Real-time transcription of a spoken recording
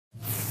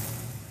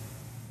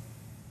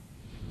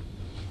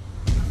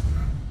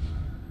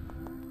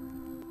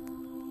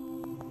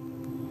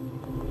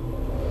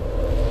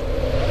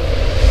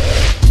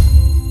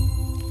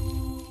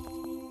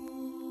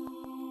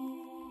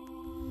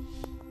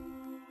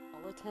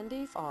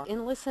attendees are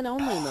in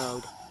listen-only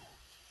mode.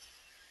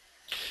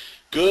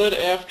 Good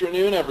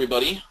afternoon,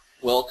 everybody.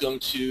 Welcome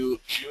to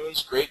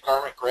June's Great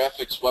Garment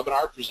Graphics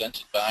webinar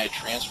presented by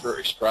Transfer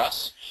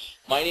Express.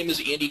 My name is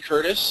Andy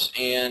Curtis,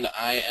 and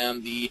I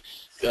am the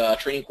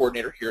training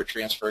coordinator here at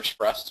Transfer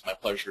Express. It's my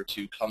pleasure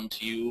to come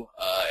to you,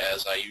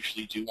 as I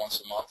usually do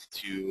once a month,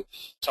 to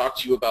talk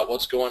to you about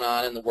what's going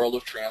on in the world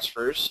of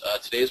transfers.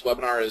 Today's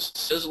webinar is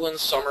Sizzlin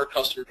Summer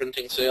Custom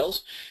Printing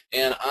Sales,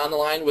 and on the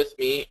line with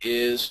me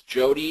is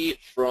Jody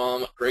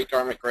from Great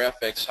Garment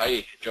Graphics.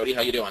 Hi, Jody.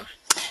 How you doing?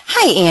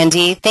 Hi,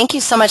 Andy. Thank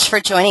you so much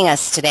for joining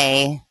us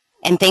today,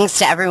 and thanks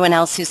to everyone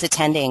else who's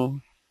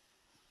attending.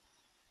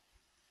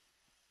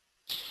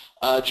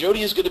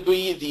 Jody is going to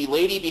be the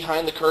lady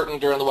behind the curtain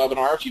during the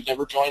webinar. If you've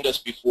never joined us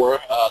before,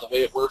 the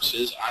way it works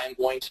is I'm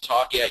going to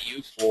talk at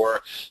you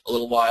for a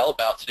little while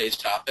about today's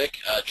topic.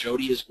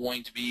 Jody is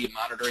going to be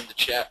monitoring the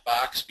chat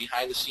box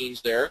behind the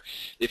scenes there.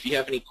 If you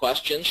have any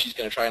questions, she's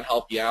going to try and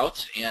help you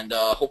out. And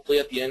hopefully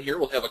at the end here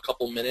we'll have a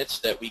couple minutes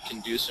that we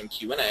can do some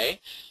Q&A.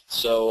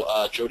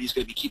 So Jody's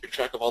going to be keeping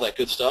track of all that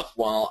good stuff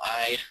while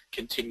I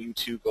continue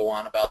to go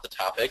on about the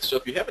topic. So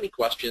if you have any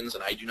questions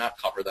and I do not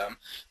cover them,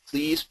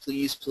 please,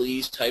 please,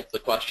 please type the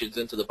questions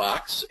into the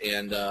box,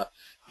 and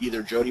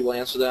either Jody will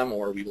answer them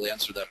or we will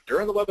answer them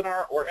during the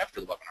webinar or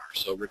after the webinar.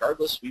 So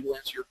regardless, we will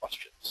answer your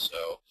questions.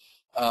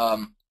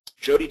 So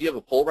Jody, do you have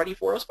a poll ready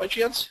for us by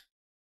chance?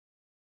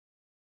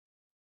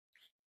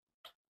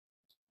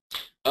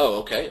 Oh,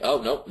 okay.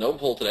 Oh, no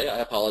poll today. I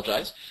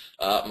apologize.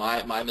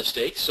 My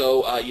mistake.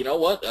 So you know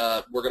what?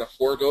 We're going to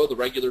forego the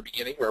regular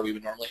beginning where we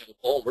would normally have a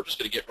poll. We're just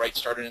going to get right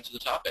started into the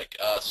topic.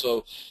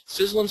 So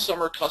Sizzlin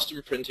Summer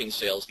Custom Printing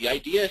Sales. The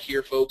idea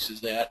here, folks, is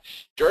that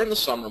during the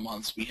summer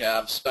months we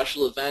have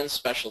special events,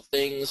 special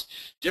things,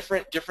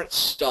 different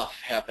stuff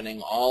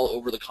happening all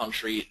over the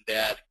country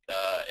that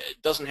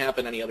it doesn't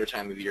happen any other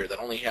time of year. That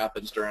only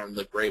happens during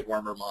the great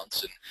warmer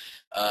months.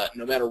 And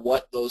no matter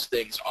what those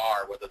things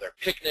are, whether they're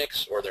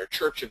picnics or they're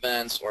church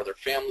events or they're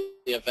family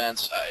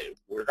events,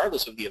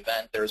 regardless of the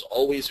event, there's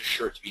always a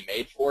shirt to be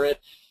made for it.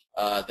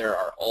 There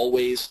are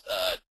always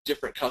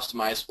different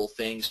customizable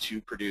things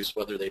to produce,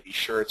 whether they be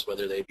shirts,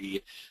 whether they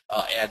be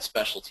add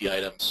specialty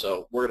items.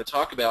 So we're going to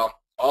talk about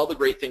all the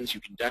great things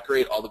you can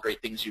decorate, all the great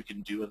things you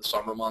can do in the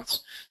summer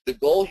months. The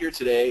goal here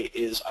today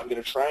is I'm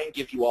going to try and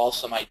give you all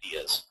some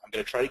ideas. I'm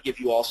going to try to give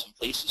you all some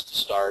places to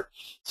start,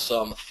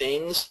 some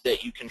things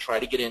that you can try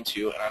to get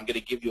into, and I'm going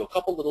to give you a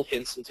couple little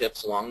hints and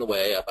tips along the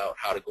way about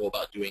how to go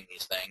about doing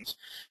these things.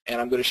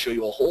 And I'm going to show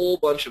you a whole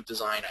bunch of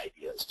design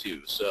ideas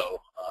too.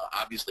 So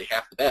obviously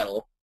half the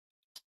battle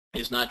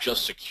is not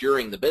just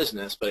securing the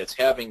business, but it's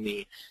having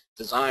the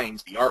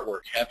designs, the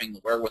artwork, having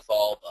the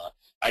wherewithal, the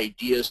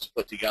ideas to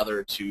put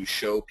together to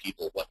show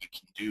people what you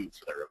can do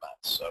for their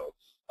events. So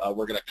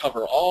we're going to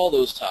cover all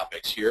those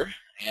topics here,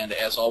 and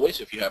as always,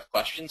 if you have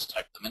questions,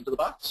 type them into the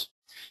box.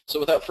 So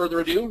without further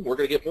ado, we're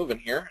going to get moving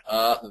here.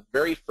 The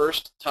very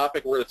first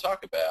topic we're going to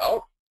talk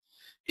about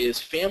is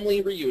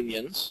family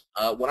reunions.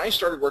 When I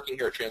started working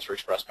here at Transfer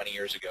Express many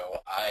years ago,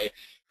 I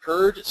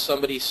heard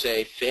somebody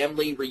say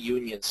family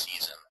reunion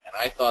season, and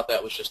I thought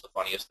that was just the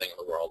funniest thing in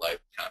the world. I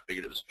kind of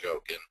figured it was a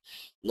joke, and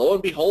lo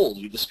and behold,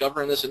 you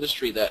discover in this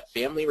industry that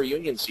family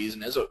reunion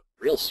season is a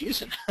real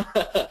season.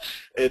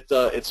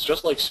 It's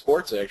just like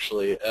sports,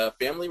 actually.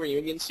 Family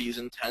reunion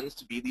season tends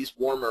to be these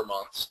warmer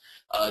months,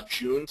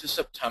 June to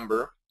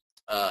September.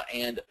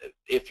 And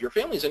if your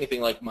family is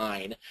anything like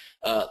mine,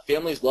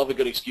 families love a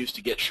good excuse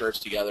to get shirts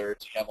together,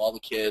 to have all the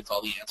kids,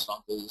 all the aunts and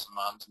uncles and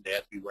moms and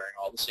dads be wearing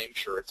all the same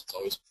shirts. It's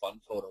always a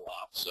fun photo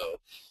op. So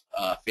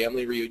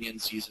family reunion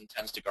season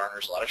tends to garner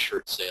a lot of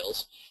shirt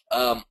sales.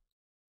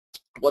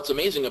 What's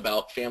amazing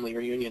about family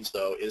reunions,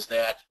 though, is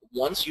that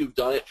once you've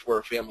done it for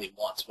a family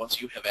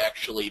once you have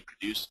actually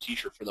produced a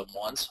t-shirt for them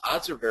once,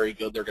 odds are very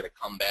good they're going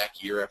to come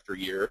back year after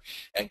year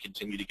and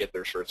continue to get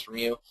their shirts from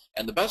you.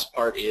 And the best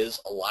part is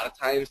a lot of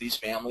times these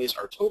families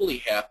are totally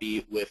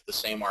happy with the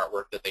same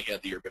artwork that they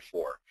had the year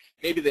before.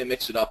 Maybe they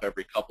mix it up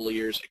every couple of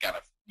years. Again,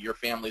 if your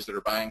families that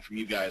are buying from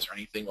you guys are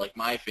anything like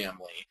my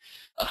family,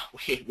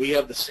 we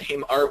have the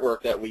same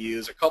artwork that we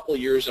use a couple of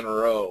years in a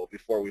row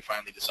before we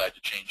finally decide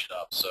to change it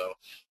up. So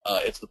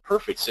it's the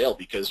perfect sale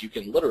because you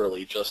can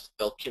literally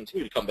they'll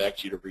continue to come back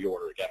to you to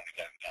reorder again and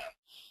again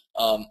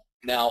and again.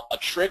 Now, a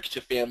trick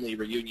to family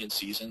reunion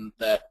season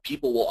that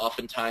people will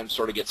oftentimes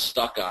sort of get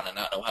stuck on and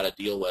not know how to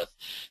deal with.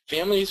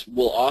 Families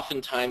will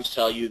oftentimes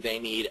tell you they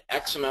need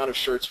X amount of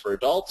shirts for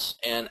adults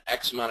and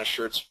X amount of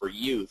shirts for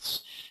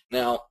youths.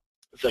 Now,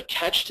 the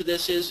catch to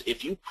this is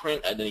if you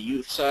print a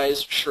youth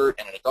size shirt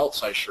and an adult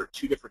size shirt,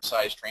 two different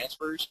size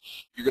transfers,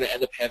 you're going to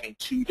end up having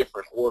two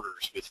different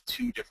orders with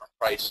two different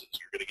prices.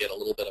 You're going to get a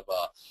little bit of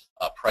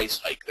a price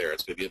hike there.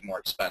 It's going to be more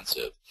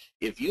expensive.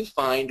 If you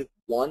find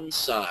one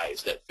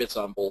size that fits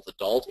on both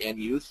adult and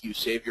youth, you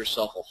save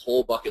yourself a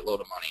whole bucket load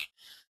of money.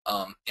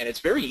 And it's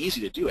very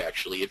easy to do,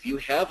 actually. If you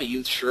have a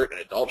youth shirt, an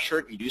adult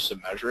shirt, and you do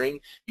some measuring,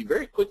 you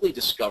very quickly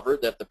discover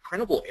that the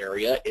printable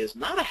area is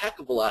not a heck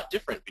of a lot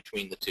different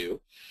between the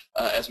two.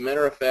 As a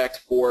matter of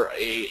fact, for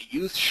a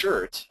youth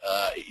shirt,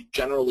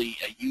 generally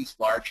a youth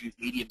large, youth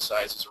medium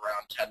size is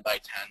around 10 by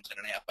 10,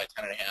 10.5 by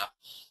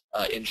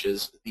 10.5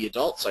 inches. The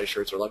adult size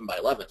shirts are 11 by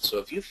 11. So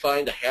if you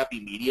find a happy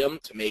medium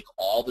to make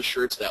all the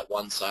shirts that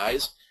one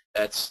size,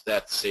 that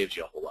saves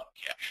you a whole lot of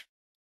cash.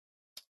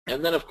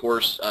 And then, of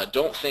course,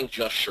 don't think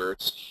just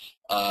shirts.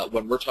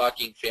 When we're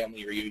talking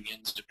family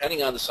reunions,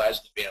 depending on the size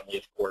of the family,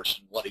 of course,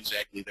 and what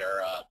exactly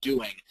they're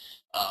doing,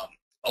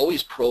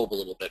 always probe a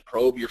little bit.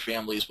 Probe your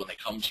families when they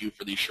come to you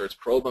for these shirts.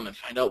 Probe them and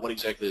find out what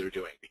exactly they're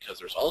doing, because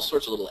there's all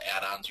sorts of little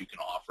add-ons you can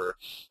offer.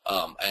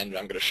 And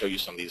I'm going to show you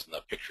some of these in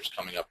the pictures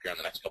coming up here on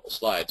the next couple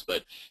slides.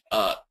 But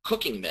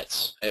cooking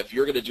mitts. If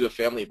you're going to do a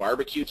family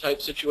barbecue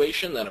type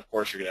situation, then of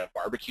course you're going to have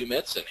barbecue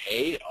mitts. And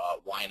hey,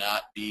 why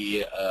not be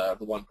the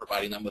one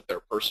providing them with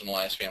their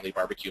personalized family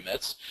barbecue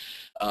mitts?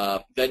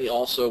 Then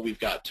we've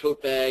got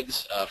tote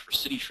bags for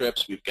city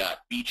trips. We've got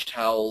beach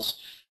towels.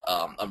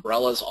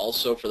 Umbrellas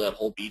also for that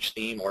whole beach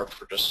theme, or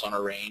for just sun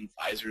or rain,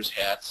 visors,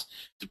 hats.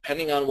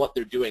 Depending on what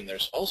they're doing,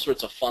 there's all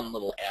sorts of fun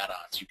little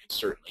add-ons you can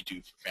certainly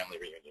do for family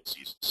reunion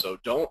season. So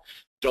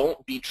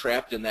don't be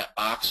trapped in that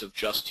box of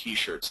just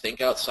t-shirts. Think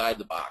outside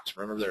the box.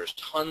 Remember, there's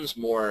tons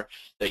more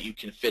that you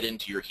can fit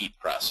into your heat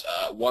press.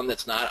 One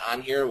that's not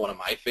on here, one of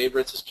my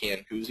favorites, is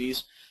canned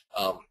koozies.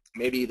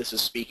 Maybe this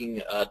is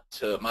speaking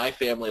to my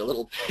family a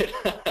little bit,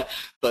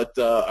 but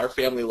our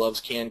family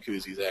loves canned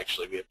koozies,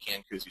 actually. We have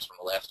canned koozies from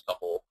the last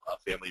couple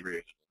family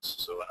reunions,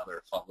 so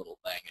another fun little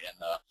thing. And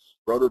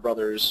Broder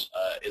Brothers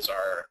is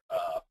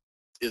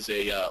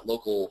a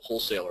local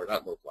wholesaler,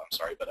 not local, I'm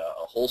sorry, but a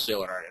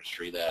wholesaler in our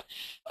industry that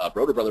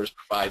Broder Brothers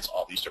provides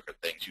all these different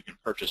things. You can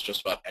purchase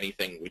just about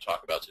anything we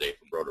talk about today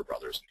from Broder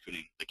Brothers,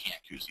 including the canned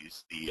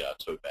koozies, the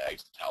tote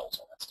bags, the towels,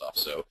 all that stuff.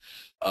 So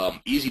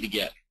easy to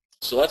get.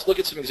 So let's look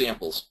at some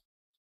examples.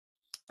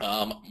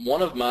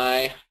 One of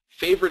my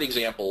favorite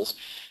examples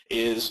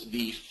is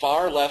the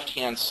far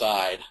left-hand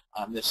side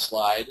on this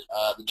slide,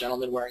 the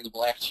gentleman wearing the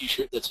black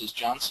t-shirt that says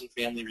Johnson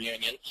Family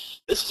Reunion.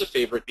 This is a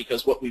favorite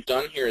because what we've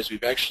done here is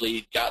we've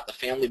actually got the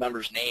family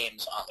members'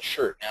 names on the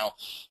shirt. Now,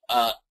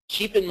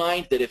 keep in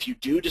mind that if you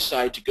do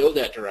decide to go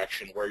that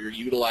direction where you're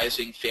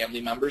utilizing family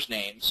members'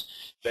 names,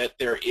 that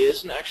there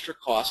is an extra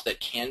cost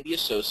that can be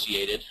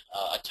associated,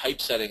 a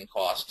typesetting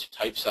cost to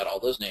typeset all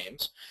those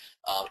names.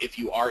 If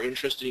you are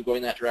interested in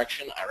going that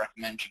direction, I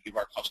recommend you give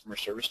our customer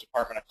service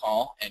department a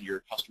call, and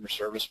your customer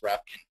service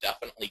rep can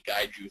definitely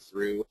guide you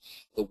through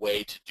the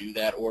way to do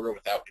that order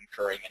without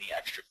incurring any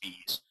extra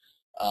fees.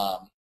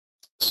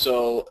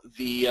 So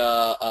the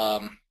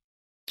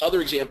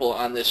other example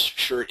on this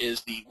shirt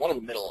is the one in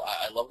the middle.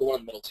 I love the one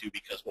in the middle too,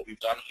 because what we've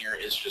done here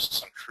is just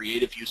some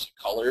creative use of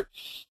color,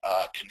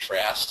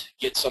 contrast.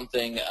 Get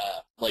something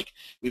like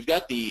we've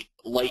got the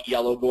light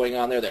yellow going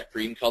on there, that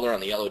green color on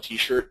the yellow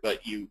t-shirt,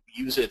 but you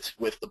use it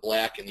with the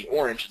black and the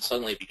orange, and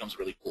suddenly it becomes a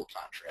really cool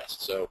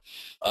contrast. So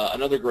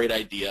another great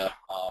idea.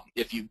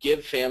 If you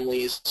give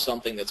families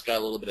something that's got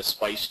a little bit of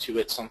spice to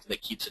it, something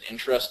that keeps it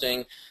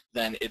interesting,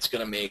 then it's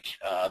going to make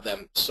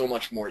them so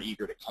much more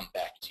eager to come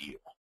back to you.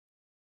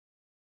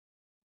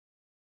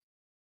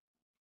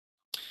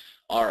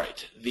 All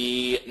right,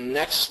 the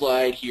next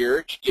slide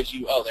here gives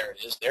you, oh, there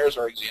it is. There's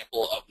our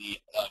example of the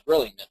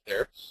grilling mitt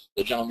there,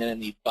 the gentleman in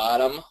the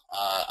bottom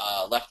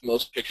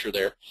leftmost picture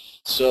there.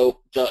 So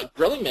the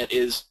grilling mitt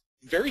is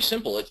very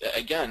simple.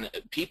 Again,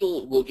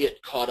 people will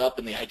get caught up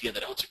in the idea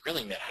that, oh, it's a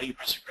grilling mitt. How do you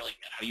press a grilling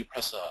mitt? How do you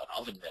press an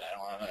oven mitt?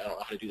 I don't know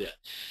how to do that.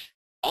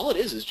 All it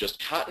is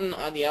just cotton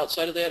on the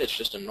outside of that. It's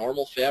just a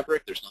normal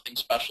fabric. There's nothing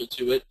special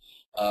to it.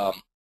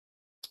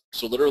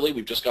 So literally,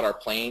 we've just got our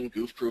plain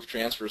goof-proof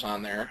transfers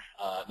on there.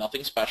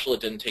 Nothing special. It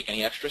didn't take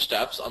any extra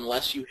steps,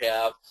 unless you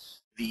have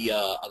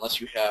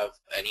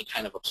any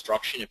kind of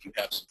obstruction. If you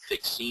have some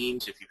thick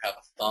seams, if you have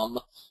a thumb,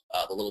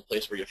 the little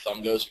place where your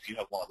thumb goes, if you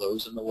have one of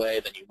those in the way,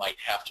 then you might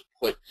have to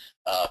put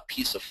a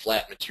piece of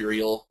flat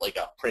material, like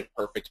a Print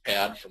Perfect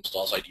pad from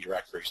Stahls ID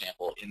Direct, for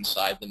example,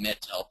 inside the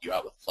mitt to help you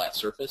out with a flat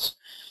surface.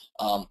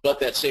 But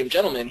that same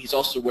gentleman, he's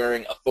also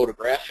wearing a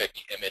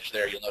photographic image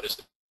there. You'll notice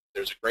that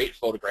there's a great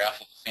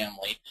photograph of the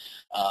family,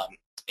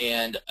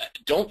 and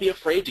don't be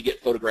afraid to get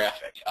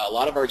photographic. A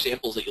lot of our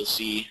examples that you'll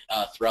see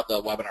throughout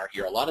the webinar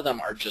here, a lot of them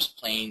are just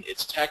plain,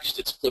 it's text,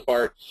 it's clip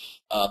art,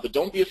 but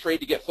don't be afraid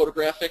to get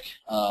photographic.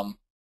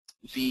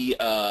 The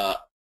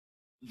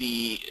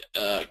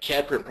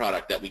CAD print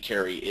product that we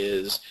carry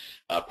is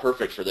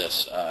perfect for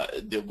this.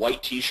 The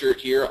white t-shirt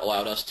here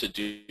allowed us to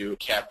do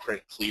CAD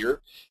print clear,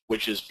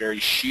 which is very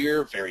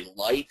sheer, very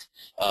light.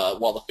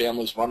 While the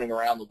family's running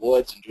around the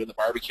woods and doing the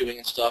barbecuing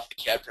and stuff, the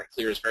CAD print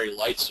clear is very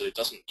light, so it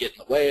doesn't get in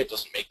the way, it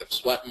doesn't make them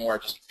sweat more,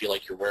 it doesn't feel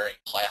like you're wearing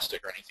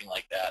plastic or anything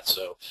like that.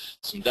 So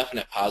some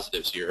definite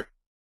positives here.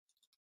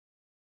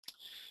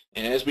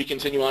 And as we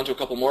continue on to a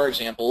couple more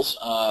examples,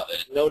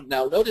 now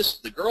notice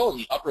the girl in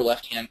the upper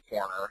left-hand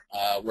corner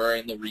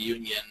wearing the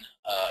reunion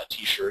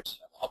t-shirt,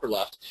 upper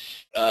left.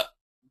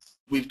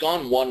 we've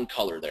gone one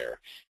color there.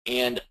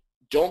 And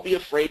don't be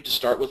afraid to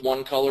start with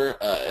one color,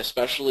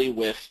 especially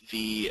with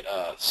the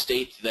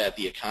state that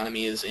the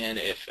economy is in.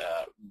 If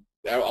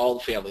all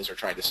the families are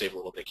trying to save a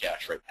little bit of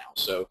cash right now.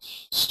 So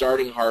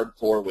starting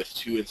hardcore with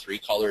 2 and 3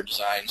 color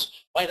designs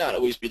might not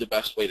always be the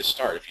best way to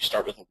start. If you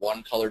start with a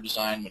 1 color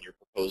design when you're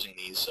proposing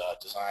these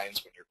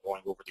designs, when you're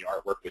going over the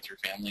artwork with your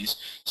families,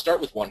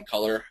 start with 1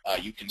 color.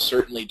 You can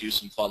certainly do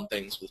some fun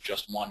things with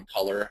just 1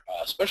 color,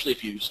 especially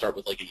if you start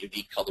with like a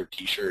unique colored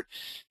t-shirt.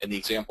 In the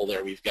example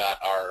there, we've got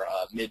our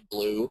mid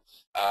blue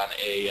on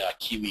a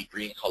kiwi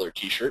green colored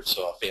t-shirt,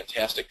 so a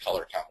fantastic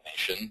color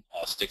combination,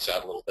 sticks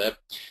out a little bit.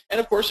 And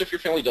of course, if your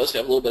family does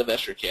have a little bit of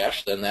extra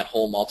cash, then that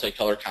whole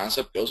multicolor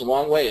concept goes a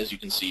long way. As you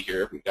can see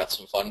here, we've got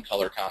some fun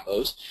color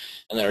combos.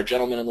 And then our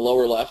gentleman in the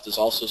lower left is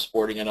also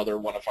sporting another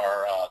one of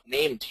our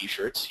name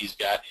t-shirts. He's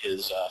got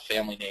his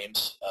family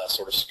names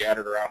sort of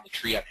scattered around the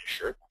tree on his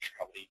shirt. Not sure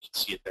how well you can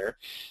see it there.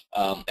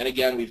 And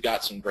again, we've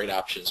got some great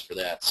options for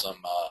that. Some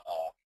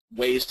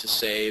ways to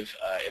save.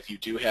 If you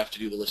do have to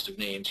do the list of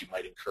names, you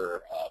might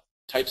incur a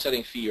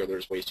typesetting fee, or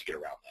there's ways to get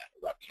around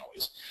that. A rep can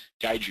always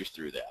guide you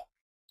through that.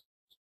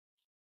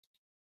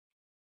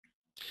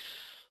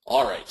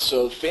 All right,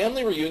 so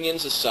family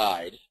reunions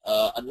aside,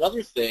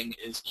 another thing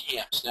is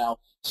camps. Now,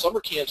 summer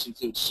camps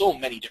include so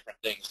many different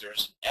things.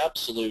 There's an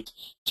absolute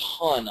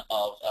ton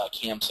of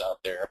camps out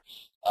there.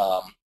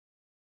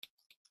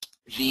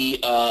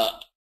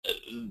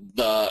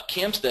 The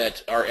camps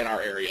that are in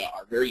our area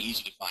are very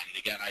easy to find.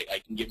 And again, I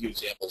can give you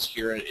examples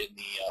here in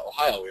the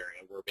Ohio area.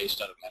 We're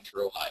based out of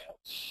Mentor,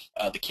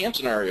 Ohio. The camps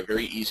in our area are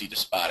very easy to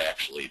spot,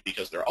 actually,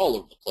 because they're all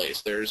over the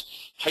place.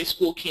 There's high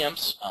school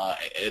camps.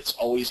 It's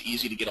always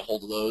easy to get a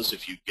hold of those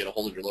if you get a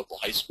hold of your local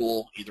high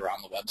school, either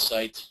on the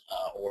website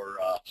or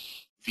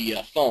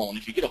via phone.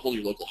 If you get a hold of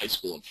your local high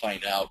school and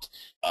find out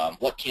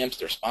what camps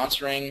they're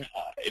sponsoring,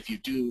 if you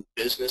do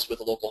business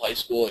with a local high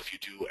school, if you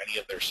do any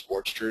of their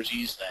sports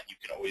jerseys, then you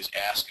can always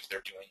ask if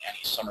they're doing any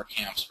summer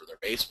camps for their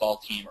baseball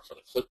team or for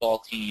the football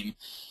team.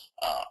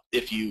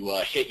 If you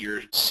hit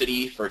your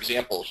city, for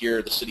example,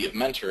 here, the city of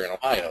Mentor in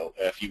Ohio,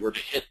 if you were to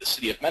hit the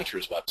city of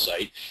Mentor's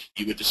website,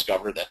 you would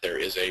discover that there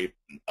is a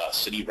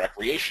city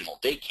recreational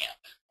day camp.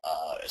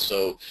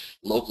 So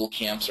local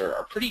camps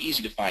are pretty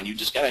easy to find. You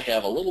just got to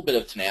have a little bit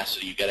of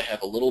tenacity. You got to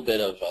have a little bit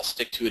of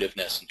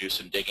stick-to-itiveness and do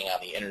some digging on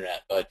the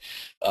internet. But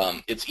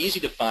it's easy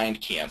to find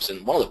camps,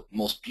 and one of the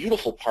most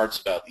beautiful parts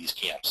about these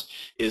camps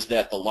is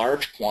that the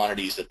large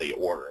quantities that they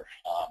order.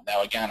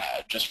 Now, again,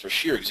 just for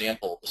sheer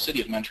example, the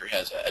city of Mentor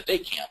has a day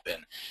camp,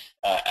 and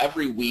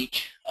every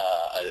week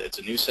it's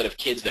a new set of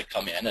kids that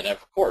come in, and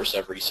of course,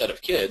 every set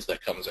of kids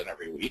that comes in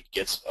every week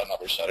gets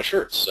another set of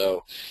shirts.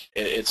 So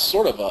it's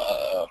sort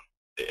of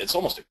it's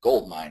almost a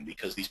gold mine,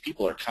 because these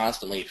people are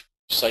constantly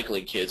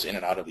cycling kids in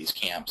and out of these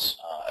camps,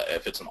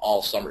 if it's an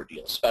all-summer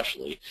deal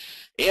especially.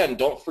 And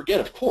don't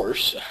forget, of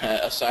course,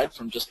 aside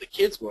from just the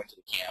kids going to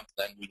the camp,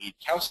 then we need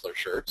counselor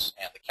shirts,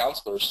 and the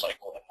counselors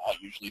cycle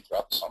usually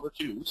throughout the summer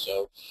too.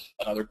 So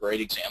another great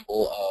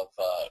example of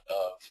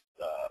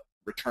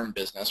return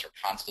business, or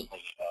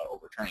constantly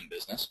overturning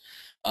business.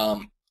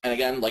 And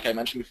again, like I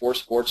mentioned before,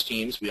 sports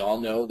teams, we all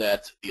know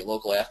that the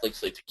local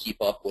athletes like to keep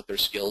up with their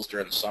skills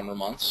during the summer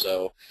months.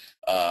 So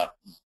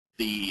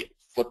the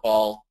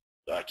football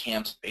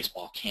camps,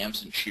 baseball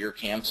camps, and cheer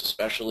camps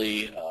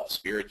especially,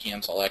 spirit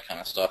camps, all that kind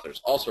of stuff.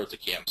 There's all sorts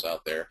of camps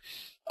out there.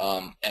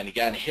 And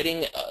again,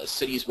 hitting a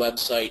city's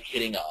website,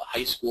 hitting a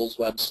high school's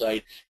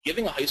website,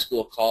 giving a high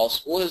school a call.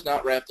 School has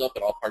not wrapped up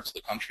in all parts of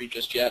the country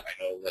just yet.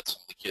 I know that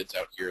some of the kids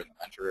out here in the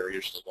Mentor area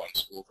are still going to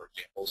school, for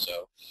example.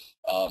 So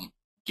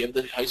give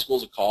the high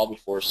schools a call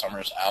before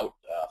summer's out.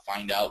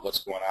 Find out what's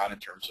going on in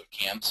terms of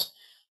camps.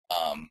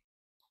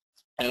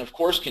 And of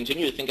course,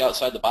 continue to think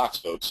outside the box,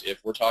 folks.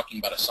 If we're talking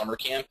about a summer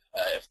camp,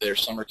 if their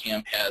summer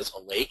camp has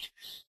a lake,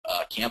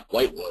 Camp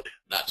Whitewood,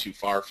 not too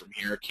far from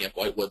here, Camp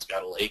Whitewood's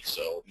got a lake,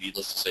 so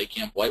needless to say,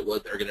 Camp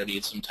Whitewood, they're going to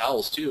need some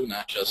towels too,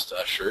 not just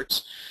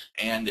shirts.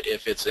 And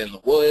if it's in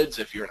the woods,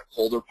 if you're in a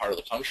colder part of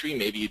the country,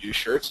 maybe you do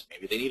shirts,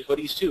 maybe they need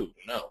hoodies too,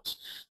 who knows.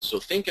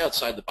 So think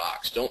outside the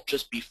box. Don't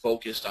just be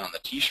focused on the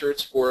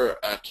t-shirts for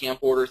a camp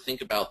order.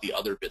 Think about the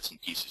other bits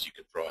and pieces you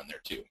could throw in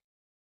there too.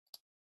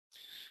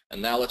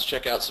 And now let's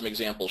check out some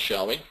examples,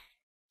 shall we?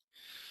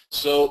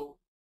 So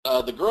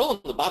the girl in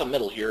the bottom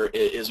middle here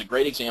is a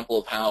great example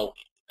of how,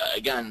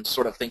 again,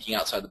 sort of thinking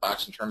outside the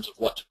box in terms of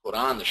what to put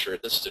on the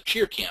shirt. This is a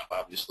cheer camp,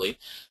 obviously,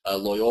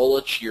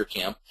 Loyola cheer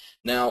camp.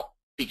 Now,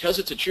 because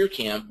it's a cheer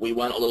camp, we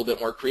went a little bit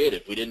more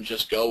creative. We didn't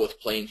just go with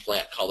plain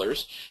flat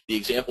colors. The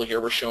example here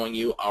we're showing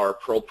you are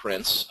pearl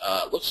prints.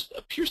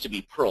 Appears to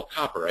be pearl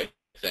copper, I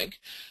think.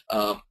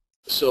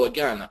 So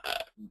again,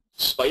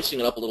 spicing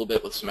it up a little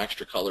bit with some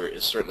extra color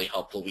is certainly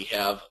helpful. We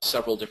have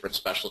several different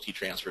specialty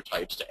transfer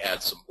types to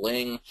add some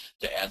bling,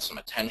 to add some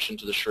attention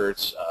to the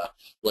shirts,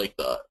 like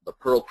the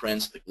pearl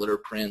prints, the glitter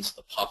prints,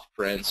 the puff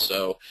prints.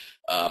 So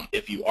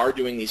if you are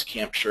doing these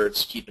camp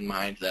shirts, keep in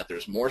mind that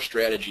there's more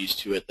strategies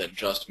to it than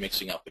just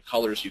mixing up the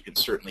colors. You can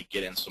certainly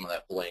get in some of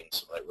that bling,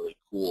 some of that really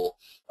cool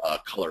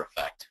color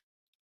effect.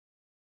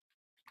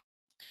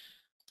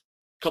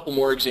 couple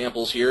more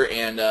examples here,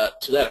 and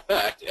to that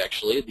effect,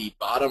 actually, the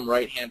bottom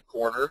right-hand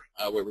corner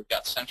where we've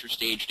got Center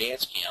Stage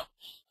Dance Camp,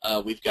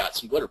 we've got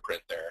some glitter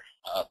print there.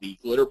 The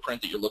glitter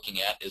print that you're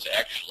looking at is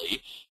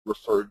actually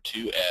referred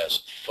to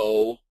as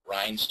faux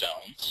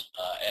rhinestones,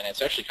 and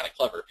it's actually kind of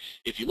clever.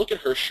 If you look at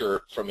her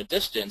shirt from a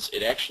distance,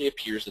 it actually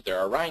appears that there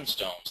are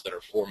rhinestones that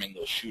are forming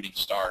those shooting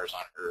stars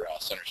on her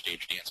Center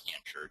Stage Dance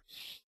Camp shirt.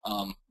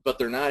 But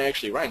they're not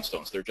actually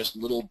rhinestones. They're just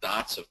little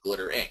dots of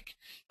glitter ink.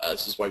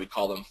 This is why we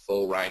call them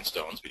faux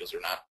rhinestones, because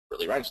they're not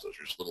really rhinestones.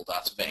 They're just little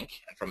dots of ink.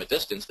 And from a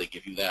distance, they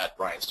give you that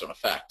rhinestone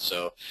effect.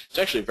 So it's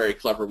actually a very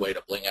clever way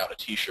to bling out a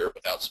T-shirt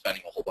without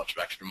spending a whole bunch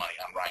of extra money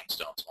on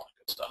rhinestones and all that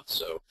good stuff.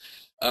 So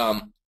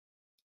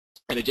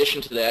in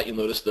addition to that, you'll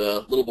notice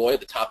the little boy at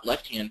the top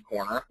left-hand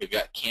corner. We've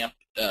got Camp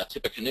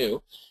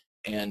Tippecanoe.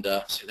 And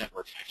say that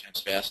word 5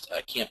 times fast,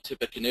 Camp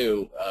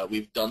Tippecanoe,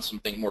 we've done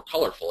something more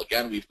colorful.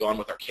 Again, we've gone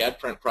with our CAD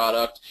print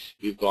product,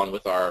 we've gone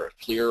with our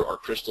clear or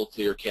crystal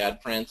clear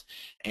CAD print,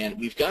 and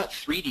we've got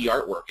 3D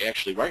artwork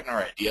actually right in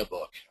our idea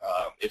book.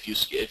 If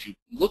you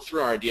look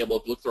through our idea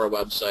book, look through our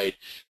website,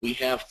 we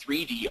have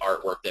 3D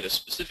artwork that is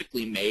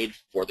specifically made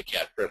for the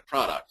CAD print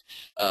product.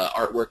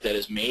 Artwork that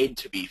is made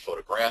to be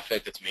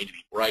photographic, that's made to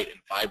be bright and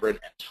vibrant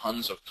and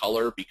tons of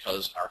color,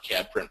 because our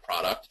CAD print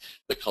product,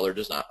 the color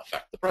does not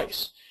affect the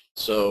price.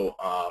 So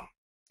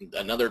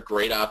another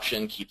great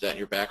option, keep that in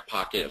your back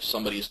pocket if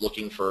somebody's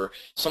looking for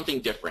something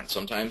different.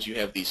 Sometimes you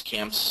have these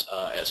camps,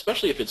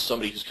 especially if it's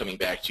somebody who's coming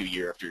back to you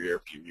year after year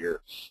after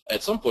year.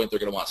 At some point, they're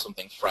going to want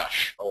something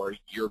fresh, or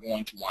you're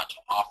going to want to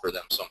offer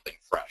them something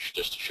fresh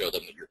just to show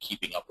them that you're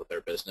keeping up with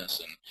their business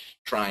and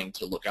trying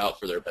to look out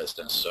for their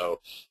business. So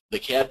the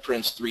CAD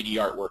Prints 3D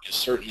artwork is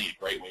certainly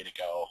a great way to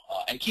go.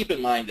 And keep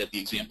in mind that the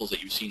examples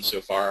that you've seen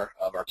so far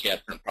of our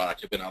CAD print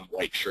product have been on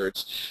white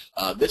shirts.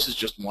 This is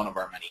just one of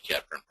our many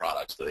CAD print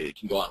products. They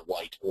can go on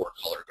white or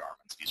color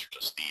garments. These are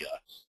just the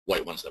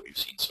white ones that we've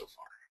seen so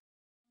far.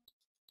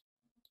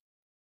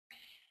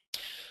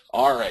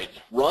 All right,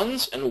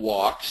 runs and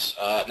walks.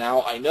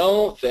 Now, I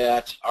know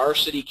that our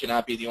city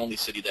cannot be the only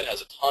city that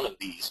has a ton of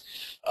these.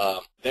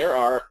 There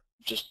are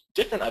just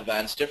different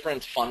events,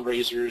 different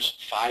fundraisers,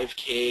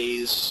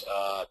 5Ks,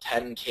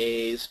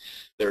 10Ks.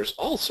 There's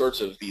all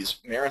sorts of these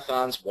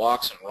marathons,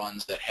 walks, and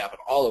runs that happen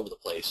all over the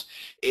place.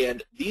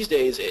 And these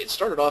days, it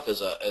started off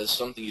as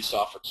something you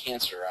saw for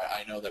cancer.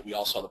 I know that we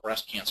all saw the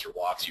breast cancer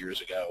walks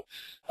years ago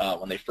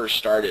when they first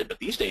started. But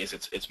these days,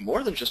 it's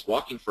more than just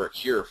walking for a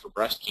cure for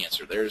breast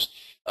cancer. There's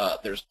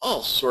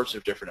all sorts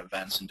of different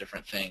events and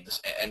different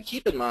things. And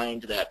keep in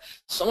mind that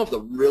some of the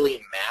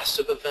really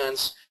massive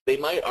events, they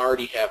might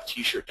already have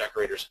T-shirt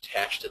decorators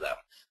attached to them.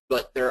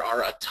 But there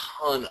are a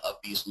ton of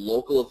these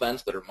local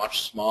events that are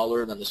much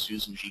smaller than the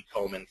Susan G.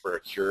 Komen for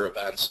a Cure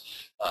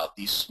events.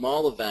 These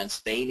small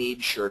events, they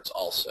need shirts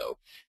also.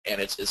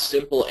 And it's as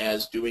simple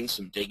as doing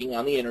some digging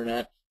on the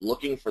internet,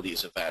 looking for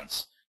these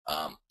events.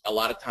 A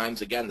lot of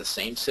times, again, the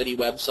same city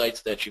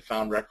websites that you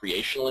found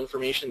recreational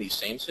information, these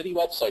same city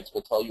websites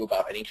will tell you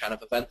about any kind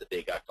of event that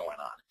they got going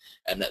on.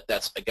 And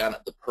that's, again,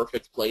 the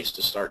perfect place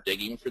to start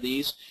digging for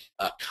these.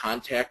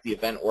 Contact the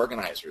event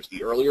organizers.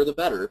 The earlier the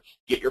better.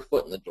 Get your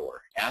foot in the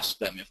door. Ask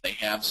them if they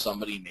have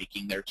somebody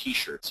making their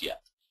T-shirts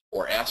yet,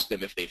 or ask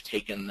them if they've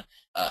taken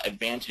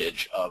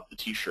advantage of the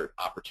T-shirt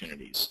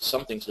opportunities,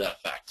 something to that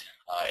effect.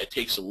 It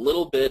takes a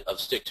little bit of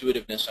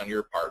stick-to-itiveness on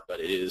your part, but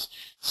it is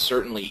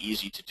certainly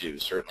easy to do,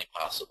 certainly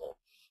possible.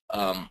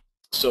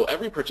 So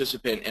every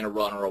participant in a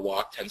run or a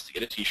walk tends to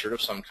get a T-shirt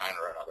of some kind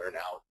or another.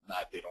 Now,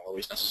 they don't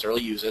always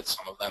necessarily use it.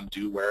 Some of them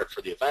do wear it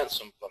for the event.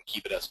 Some of them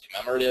keep it as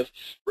commemorative.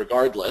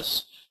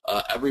 Regardless,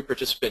 every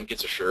participant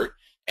gets a shirt.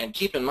 And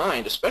keep in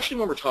mind, especially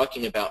when we're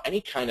talking about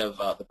any kind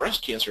of the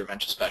breast cancer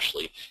event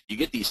especially, you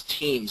get these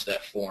teams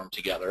that form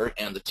together,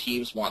 and the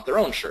teams want their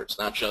own shirts,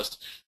 not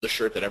just the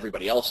shirt that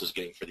everybody else is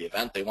getting for the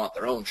event. They want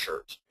their own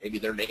shirt, maybe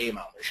their name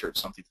on their shirt,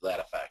 something to that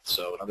effect.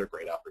 So another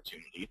great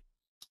opportunity.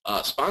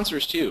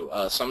 Sponsors too.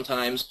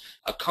 Sometimes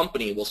a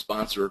company will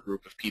sponsor a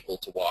group of people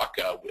to walk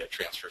at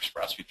Transfer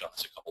Express. We've done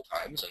this a couple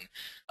times, and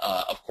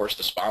of course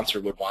the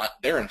sponsor would want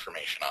their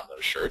information on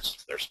those shirts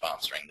since they're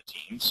sponsoring the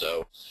team.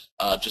 So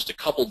just a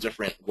couple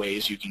different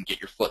ways you can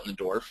get your foot in the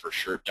door for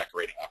shirt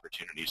decorating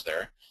opportunities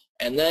there.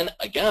 And then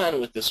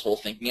again, with this whole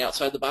thinking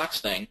outside the box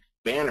thing,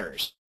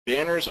 banners.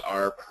 Banners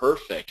are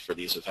perfect for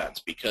these events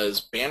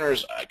because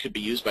banners could be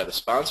used by the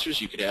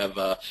sponsors. You could have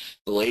the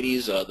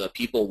ladies, the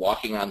people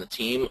walking on the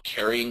team,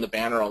 carrying the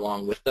banner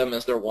along with them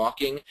as they're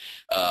walking.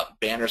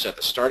 Banners at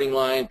the starting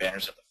line,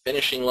 banners at the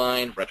finishing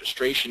line,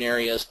 registration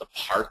areas, the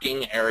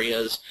parking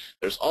areas.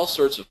 There's all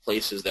sorts of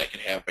places that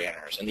could have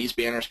banners. And these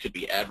banners could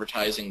be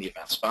advertising the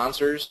event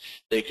sponsors.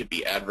 They could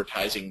be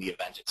advertising the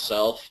event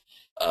itself.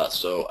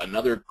 So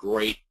another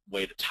great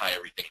way to tie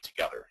everything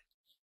together.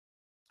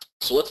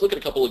 So let's look at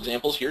a couple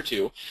examples here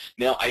too.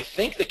 Now, I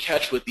think the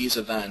catch with these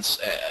events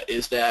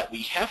is that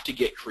we have to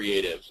get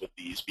creative with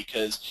these,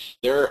 because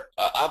they're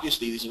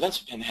obviously these events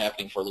have been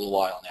happening for a little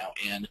while now,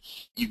 and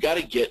you got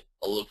to get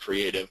a little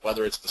creative,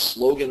 whether it's the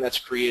slogan that's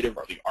creative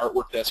or the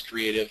artwork that's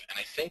creative. And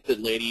I think the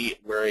lady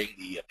wearing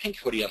the pink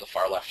hoodie on the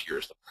far left here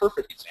is the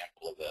perfect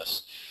example of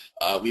this.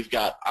 We've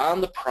got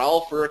 "On the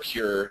Prowl for a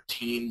Cure,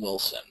 Team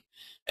Wilson."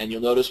 And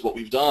you'll notice what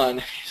we've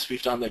done is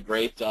we've done the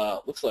great,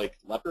 looks like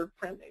leopard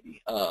print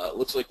maybe.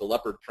 Looks like the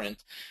leopard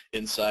print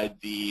inside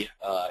the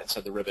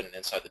ribbon and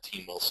inside the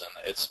Team Wilson.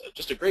 It's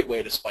just a great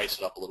way to spice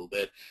it up a little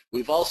bit.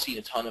 We've all seen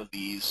a ton of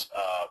these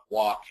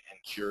walk and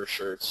cure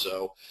shirts,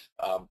 so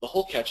the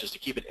whole catch is to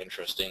keep it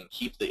interesting,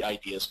 keep the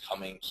ideas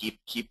coming, keep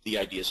the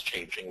ideas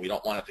changing. We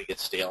don't want it to get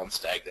stale and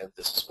stagnant.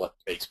 This is what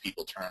makes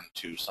people turn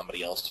to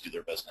somebody else to do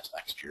their business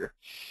next year.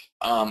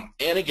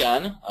 And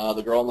again,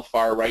 the girl on the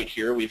far right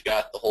here, we've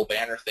got the whole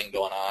banner thing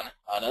going on.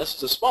 Now this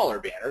is a smaller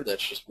banner,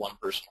 that's just one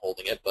person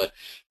holding it, but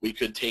we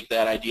could take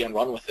that idea and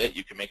run with it.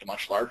 You can make a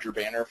much larger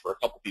banner for a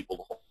couple people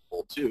to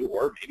hold too,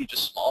 or maybe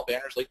just small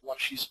banners like the one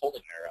she's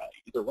holding there,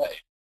 either way.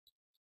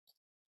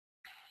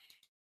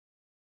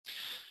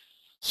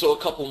 So a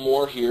couple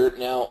more here.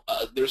 Now,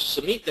 there's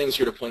some neat things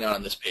here to point out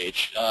on this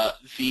page.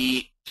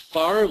 The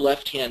far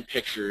left-hand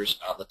pictures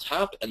on the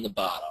top and the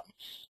bottom,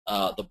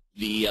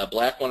 the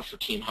black one for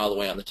Team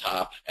Holloway on the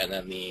top, and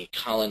then the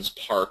Collins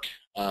Park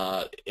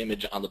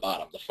image on the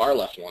bottom, the far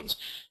left ones,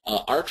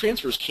 our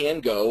transfers can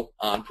go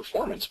on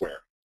performance wear.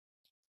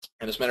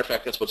 And as a matter of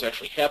fact, that's what's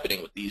actually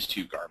happening with these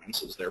two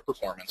garments, is their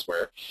performance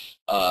wear.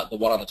 The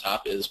one on the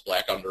top is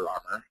black Under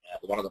Armour.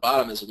 The one on the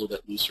bottom is a little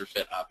bit looser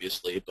fit,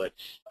 obviously, but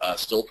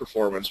still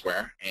performance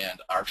wear. And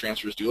our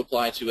transfers do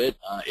apply to it.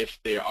 If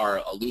they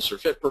are a looser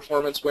fit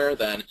performance wear,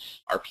 then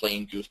our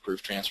plain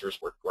goof-proof transfers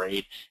work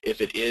great.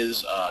 If it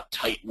is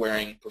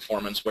tight-wearing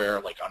performance wear,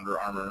 like Under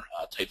Armour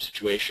type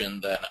situation,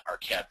 then our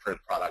CAD print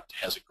product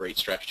has a great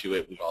stretch to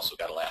it. We've also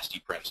got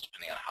elasti prints,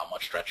 depending on how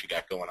much stretch you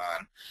got going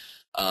on.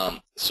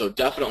 So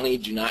definitely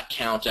do not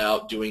count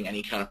out doing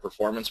any kind of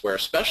performance wear,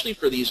 especially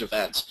for these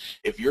events.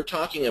 If you're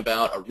talking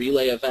about a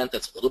relay event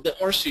that's a little bit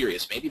more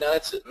serious, maybe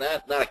not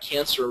a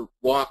cancer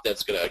walk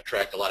that's going to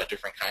attract a lot of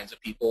different kinds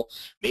of people,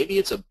 maybe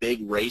it's a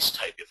big race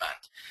type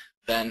event,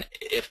 then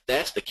if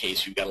that's the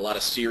case, you've got a lot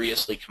of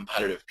seriously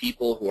competitive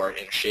people who are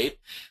in shape,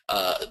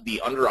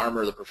 the Under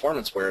Armour, the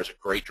performance wear, is a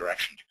great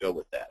direction to go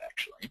with that,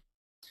 actually.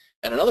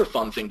 And another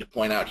fun thing to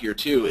point out here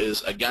too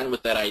is, again,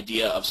 with that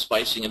idea of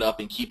spicing it up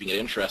and keeping it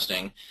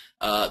interesting,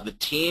 the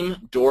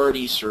Team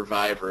Doherty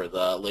Survivor,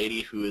 the lady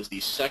who is the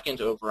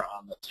second over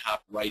on the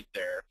top right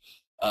there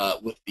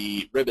with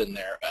the ribbon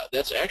there,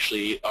 that's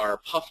actually our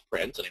puff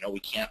print. And I know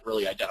we can't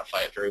really identify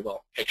it very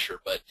well in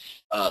picture, but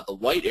the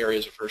white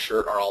areas of her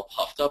shirt are all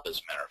puffed up, as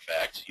a matter of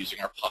fact,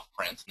 using our puff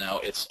print. Now,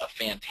 it's a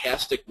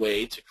fantastic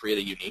way to create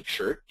a unique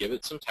shirt, give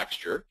it some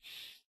texture.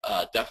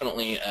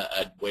 Definitely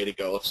a way to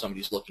go if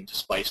somebody's looking to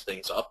spice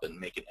things up and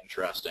make it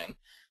interesting.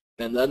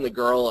 And then the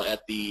girl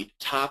at the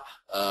top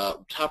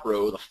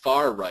row, the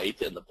far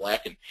right, in the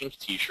black and pink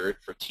T-shirt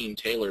for Team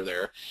Taylor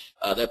there,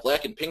 that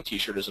black and pink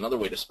T-shirt is another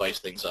way to spice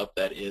things up.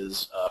 That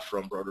is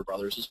from Broder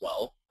Brothers as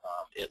well.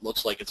 It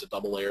looks like it's a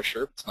double layer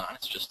shirt. It's not.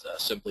 It's just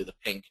simply the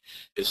pink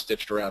is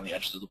stitched around the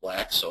edges of the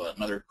black. So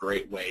another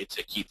great way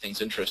to keep things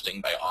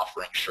interesting by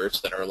offering shirts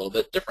that are a little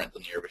bit different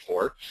than the year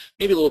before.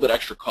 Maybe a little bit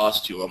extra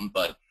cost to them,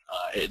 but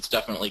it's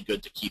definitely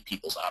good to keep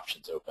people's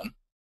options open.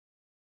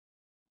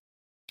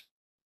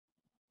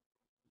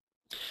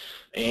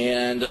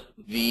 And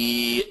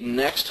the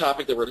next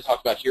topic that we're going to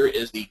talk about here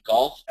is the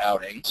golf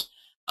outings.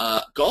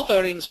 Golf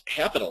outings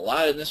happen a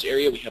lot in this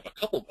area. We have a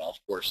couple golf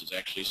courses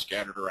actually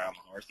scattered around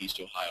the Northeast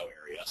Ohio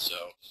area. So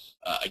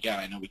again,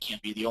 I know we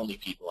can't be the only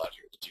people out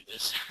here to do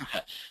this.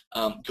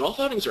 Golf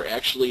outings are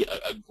actually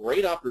a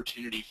great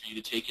opportunity for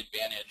you to take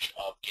advantage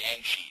of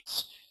gang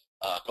sheets.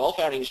 Golf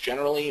outings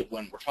generally,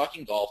 when we're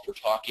talking golf, we're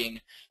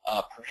talking,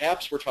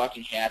 perhaps we're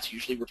talking hats,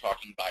 usually we're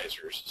talking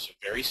visors, so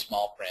very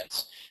small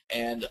prints,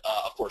 and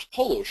of course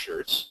polo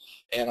shirts.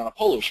 And on a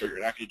polo shirt, you're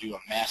not going to do a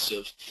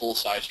massive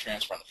full-size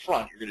transfer on the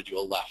front, you're going to do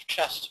a left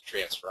chest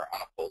transfer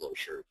on a polo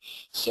shirt.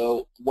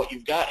 So what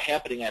you've got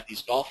happening at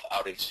these golf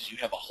outings is you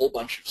have a whole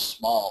bunch of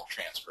small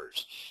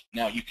transfers.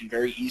 Now you can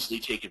very easily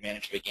take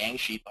advantage of a gang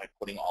sheet by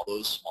putting all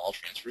those small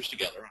transfers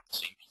together on the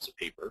same piece of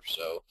paper.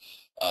 So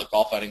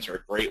golf outings are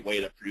a great way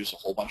to produce a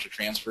whole bunch of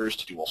transfers,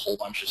 to do a whole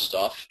bunch of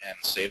stuff, and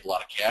save a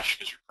lot of cash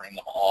because you're printing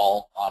them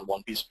all on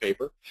one piece of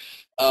paper.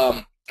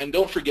 And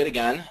don't forget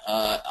again,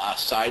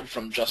 aside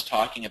from just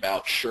talking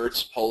about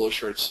shirts, polo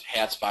shirts,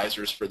 hats,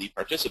 visors for the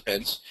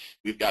participants,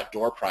 we've got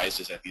door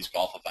prizes at these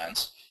golf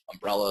events.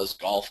 Umbrellas,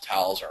 golf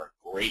towels are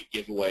a great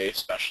giveaway,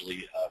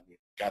 especially we've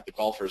got the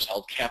golfers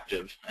held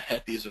captive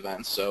at these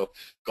events, so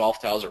golf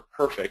towels are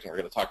perfect, and we're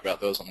going to talk about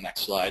those on the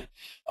next slide.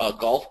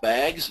 Golf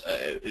bags,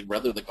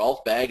 whether the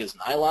golf bag is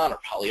nylon or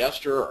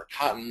polyester or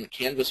cotton,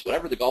 canvas,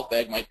 whatever the golf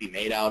bag might be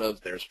made out of,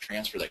 there's a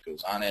transfer that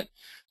goes on it.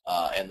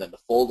 And then the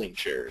folding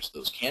chairs,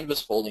 those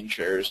canvas folding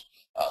chairs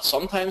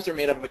Sometimes they're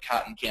made out of a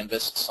cotton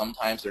canvas.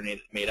 Sometimes they're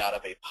made out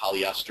of a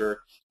polyester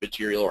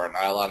material or a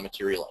nylon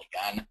material.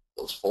 Again,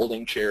 those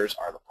folding chairs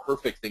are the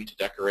perfect thing to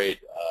decorate.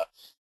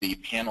 The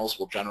panels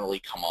will generally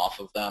come off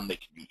of them. They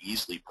can be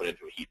easily put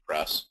into a heat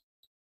press.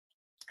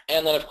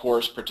 And then, of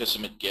course,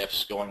 participant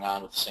gifts going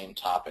on with the same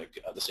topic,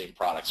 the same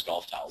products,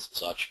 golf towels and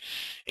such,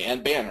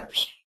 and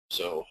banners.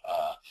 So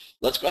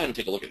let's go ahead and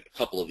take a look at a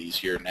couple of these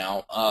here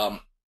now.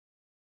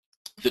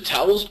 The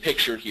towels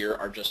pictured here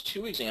are just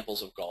two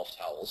examples of golf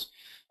towels.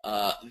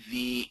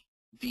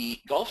 The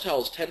golf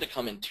towels tend to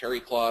come in terry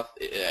cloth,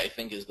 I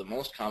think is the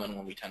most common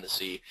one we tend to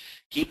see.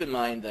 Keep in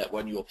mind that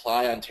when you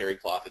apply on terry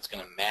cloth, it's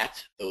going to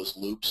mat those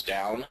loops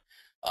down.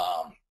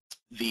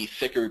 The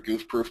thicker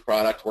goof-proof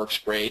product works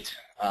great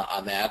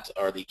on that,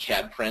 or the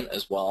CAD print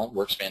as well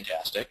works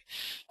fantastic.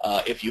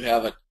 If you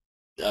have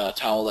a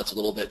towel that's a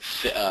little bit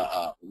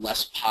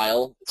less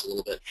pile, it's a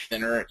little bit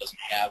thinner, it doesn't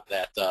have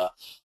that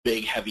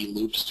big heavy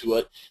loops to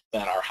it,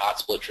 then our hot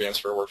split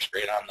transfer works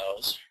great on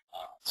those.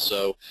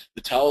 So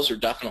the towels are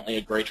definitely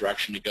a great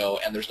direction to go,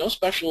 and there's no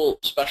special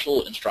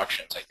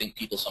instructions. I think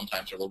people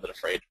sometimes are a little bit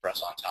afraid to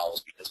press on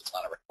towels because it's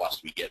not a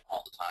request we get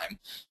all the time.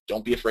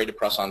 Don't be afraid to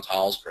press on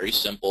towels. Very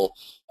simple,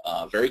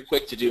 very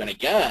quick to do. And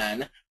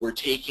again, we're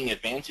taking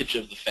advantage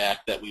of the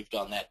fact that we've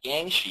done that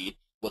gang sheet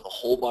with a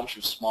whole bunch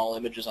of small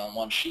images on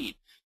one sheet.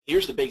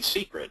 Here's the big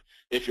secret.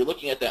 If you're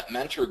looking at that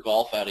Mentor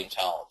golf outing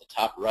towel at the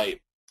top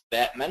right,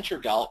 that Mentor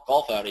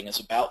golf outing is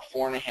about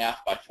 4.5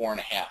 by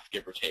 4.5,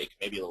 give or take,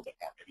 maybe a little bit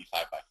more, maybe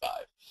 5 by 5.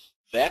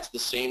 That's the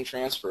same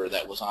transfer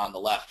that was on the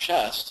left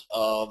chest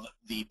of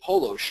the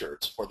polo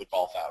shirts for the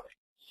golf outing.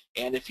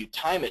 And if you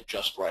time it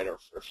just right, or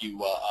if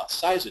you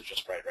size it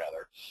just right,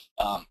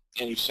 rather,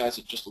 and you size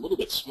it just a little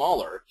bit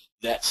smaller,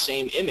 that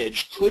same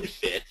image could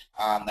fit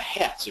on the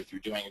hats if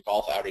you're doing a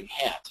golf outing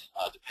hat,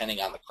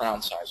 depending on the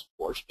crown size, of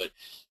course. But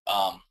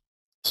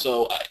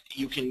so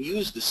you can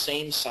use the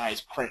same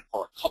size print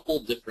for a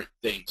couple different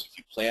things if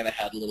you plan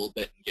ahead a little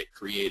bit and get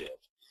creative.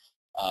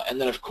 And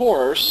then, of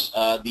course,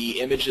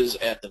 the images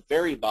at the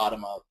very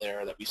bottom of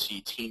there that we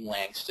see Team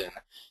Langston,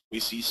 we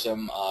see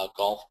some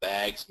golf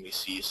bags, and we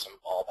see some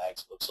ball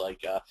bags, it looks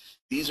like.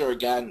 These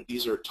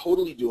are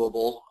totally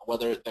doable,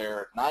 whether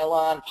they're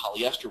nylon,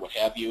 polyester, what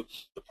have you.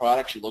 The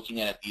product you're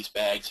looking at these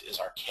bags is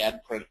our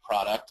CAD print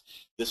product.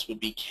 This would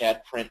be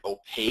CAD print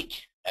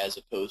opaque, as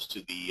opposed to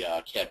the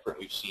CAD print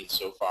we've seen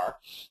so far.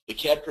 The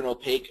CAD print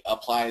opaque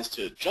applies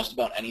to just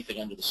about anything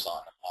under the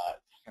sun.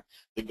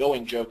 The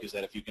going joke is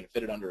that if you can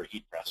fit it under a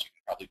heat press, you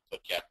can probably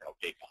put CAD print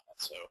opaque on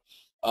it.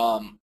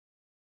 So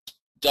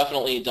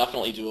definitely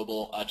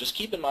doable. Just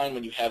keep in mind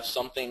when you have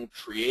something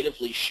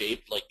creatively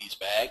shaped like these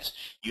bags,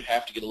 you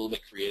have to get a little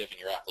bit creative in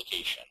your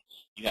application.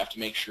 You have to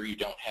make sure you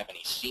don't have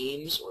any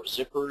seams or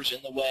zippers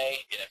in the way,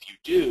 and if you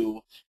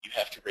do, you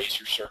have to raise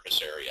your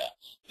surface area.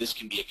 This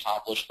can be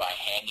accomplished by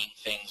hanging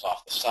things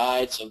off the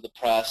sides of the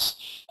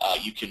press.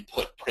 You can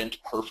put print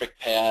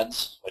perfect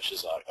pads, which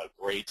is a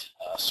great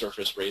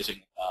surface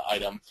raising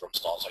item from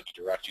Stalls Like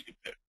You Direct. You can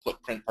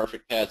put print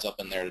perfect pads up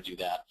in there to do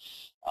that.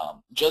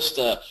 Just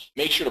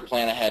make sure to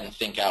plan ahead and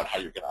think out how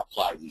you're going to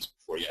apply these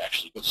before you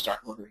actually go start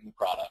ordering the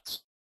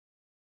products.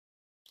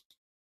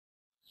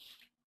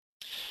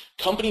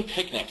 Company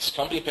picnics.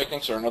 Company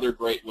picnics are another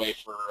great way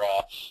for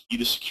you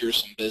to secure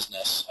some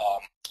business.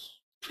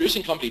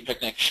 Producing company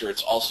picnic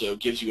shirts also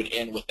gives you an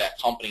in with that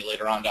company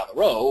later on down the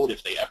road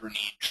if they ever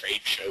need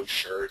trade show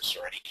shirts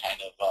or any kind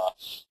of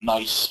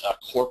nice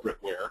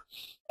corporate wear.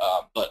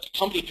 But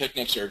company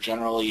picnics are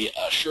generally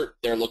a shirt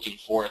they're looking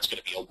for. It's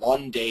going to be a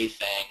one-day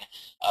thing.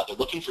 They're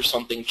looking for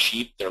something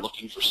cheap. They're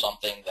looking for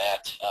something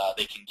that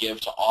they can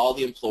give to all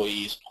the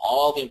employees,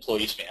 all the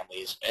employees'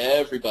 families.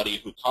 Everybody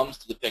who comes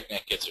to the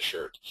picnic gets a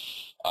shirt.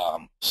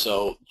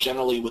 So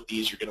generally with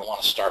these, you're going to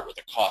want to start with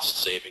a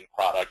cost-saving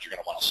product. You're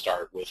going to want to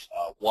start with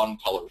one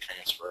color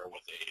transfer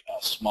with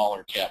a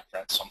smaller CAD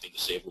print, something to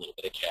save a little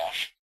bit of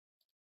cash.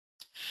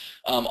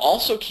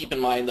 Also keep in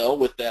mind, though,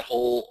 with that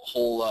whole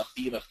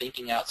theme of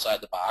thinking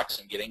outside the box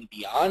and getting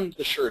beyond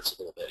the shirts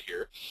a little bit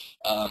here,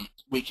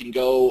 we can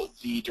go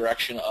the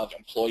direction of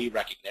employee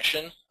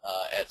recognition.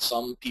 At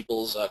some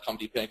people's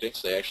company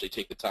picnics, they actually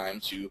take the time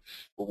to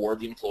reward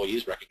the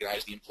employees,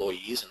 recognize the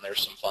employees, and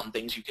there's some fun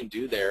things you can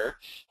do there.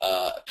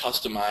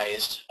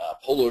 Customized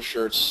polo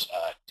shirts,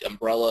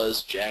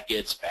 umbrellas,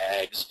 jackets,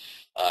 bags.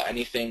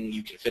 Anything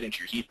you can fit into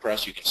your heat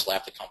press, you can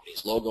slap the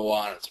company's logo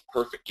on. It's a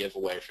perfect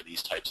giveaway for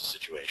these types of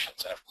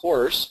situations. And of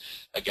course,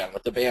 again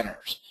with the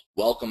banners,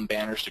 welcome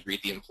banners to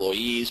greet the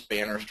employees,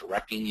 banners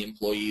directing the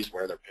employees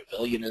where their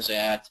pavilion is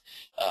at,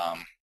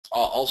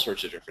 all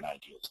sorts of different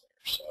ideas there.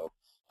 So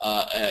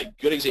a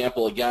good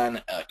example,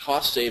 again, a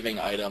cost-saving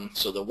item.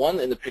 So the one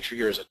in the picture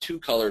here is a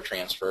two-color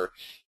transfer,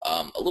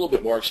 a little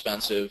bit more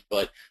expensive,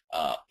 but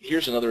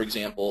here's another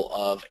example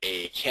of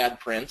a CAD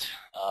print.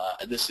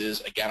 This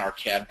is, again, our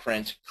CAD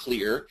print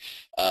clear.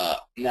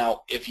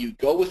 Now, if you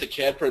go with a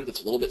CAD print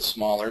that's a little bit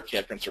smaller,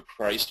 CAD prints are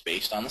priced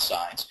based on the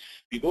size.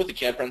 If you go with a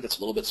CAD print that's a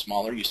little bit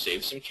smaller, you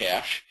save some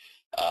cash.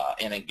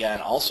 And again,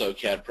 also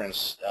CAD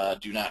prints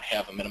do not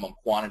have a minimum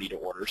quantity to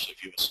order, so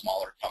if you have a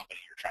smaller company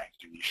you're trying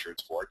to do these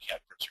shirts for, CAD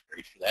prints are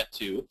great for that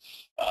too.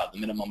 The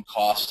minimum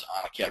cost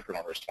on a CAD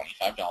print order is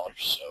 $25,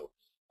 so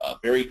a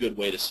very good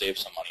way to save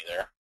some money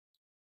there.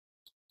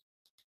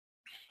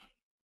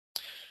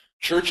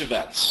 Church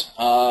events.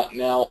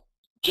 Now,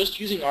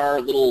 just using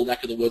our little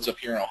neck of the woods up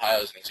here in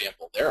Ohio as an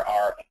example, there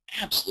are an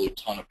absolute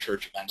ton of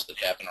church events that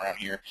happen around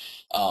here.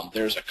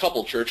 There's a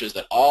couple churches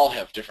that all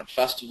have different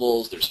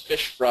festivals. There's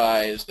fish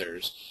fries.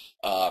 There's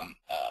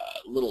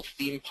little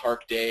theme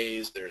park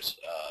days. There's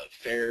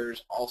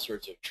fairs, all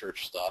sorts of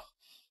church stuff.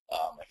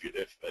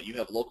 If you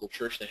have a local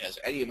church that has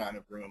any amount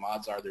of room,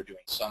 odds are they're doing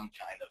some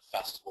kind of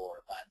festival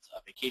or event.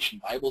 Vacation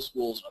Bible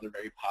School is another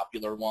very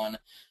popular one.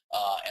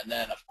 And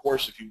then, of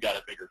course, if you've got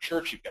a bigger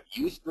church, you've got a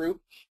youth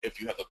group. If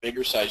you have a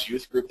bigger size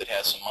youth group that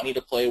has some money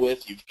to play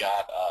with, you've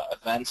got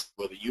events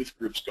where the youth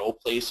groups go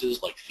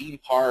places like theme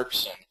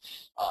parks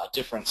and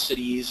different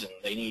cities, and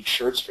they need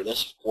shirts for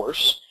this, of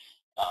course.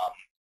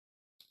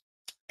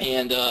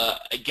 And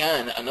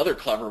again, another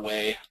clever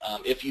way,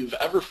 if you've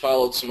ever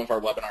followed some of our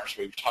webinars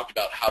where we've talked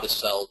about how to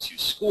sell to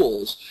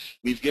schools,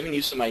 we've given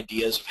you some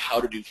ideas of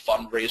how to do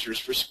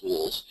fundraisers for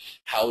schools,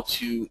 how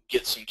to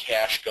get some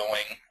cash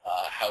going,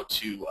 how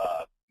to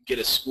get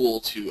a school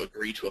to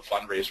agree to a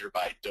fundraiser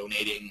by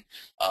donating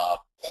a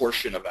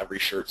portion of every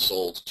shirt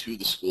sold to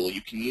the school.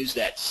 You can use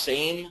that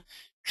same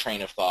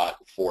train of thought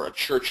for a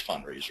church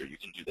fundraiser. You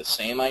can do the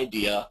same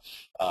idea,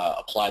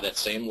 apply that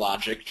same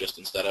logic, just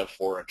instead of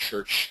for a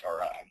church,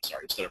 or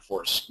instead of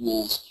for a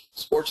school's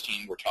sports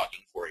team, we're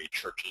talking for a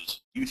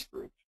church's youth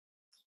group.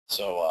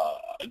 So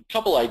a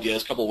couple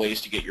ideas, a couple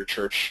ways to get your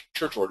church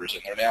orders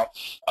in there.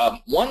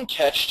 Now, one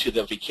catch to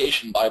the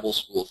Vacation Bible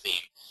School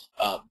theme.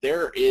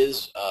 There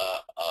is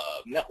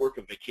a network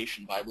of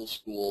Vacation Bible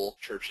School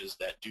churches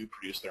that do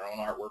produce their own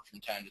artwork from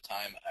time to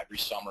time. Every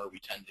summer we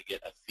tend to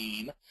get a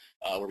theme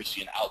where we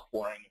see an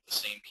outpouring of the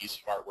same piece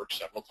of artwork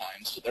several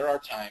times. So there are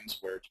times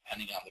where,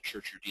 depending on the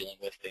church you're dealing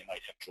with, they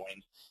might have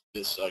joined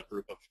this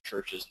group of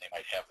churches and they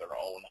might have their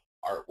own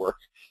artwork.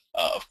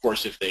 Of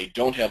course, if they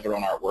don't have their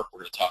own artwork,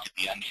 we're going to talk at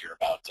the end here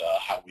about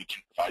how we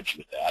can provide you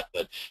with that.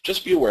 But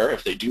just be aware,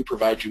 if they do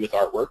provide you with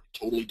artwork,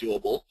 totally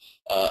doable.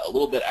 A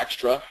little bit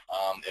extra,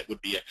 it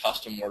would be a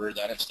custom order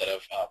then instead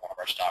of one of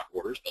our stock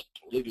orders, but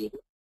totally doable.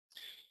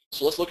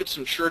 So let's look at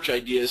some church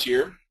ideas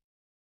here.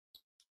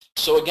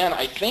 So again,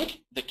 I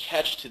think the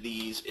catch to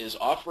these is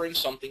offering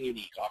something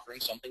unique, offering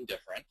something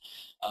different.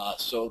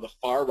 So the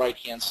far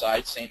right-hand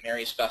side, St.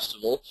 Mary's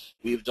Festival,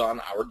 we've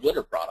done our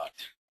glitter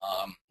product.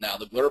 Now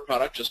the glitter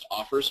product just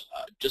offers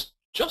just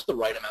the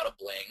right amount of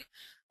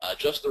bling,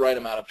 just the right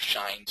amount of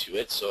shine to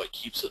it, so it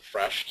keeps it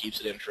fresh, keeps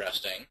it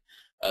interesting.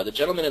 The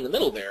gentleman in the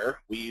middle there,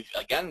 we've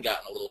again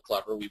gotten a little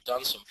clever. We've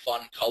done some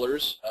fun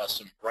colors,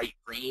 some bright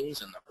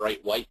greens and the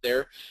bright white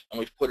there, and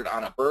we've put it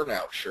on a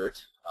burnout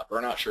shirt.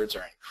 Burnout shirts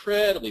are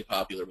incredibly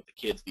popular with the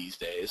kids these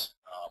days.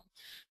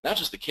 Not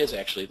just the kids,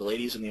 actually. The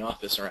ladies in the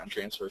office are on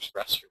Transfer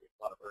Express here. We have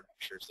a lot of burnout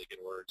shirts that get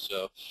ordered.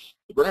 So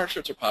the burnout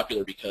shirts are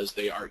popular because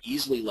they are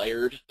easily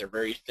layered. They're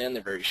very thin.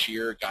 They're very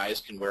sheer. Guys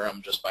can wear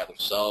them just by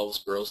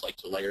themselves. Girls like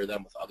to layer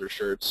them with other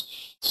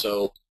shirts.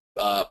 So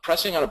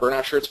pressing on a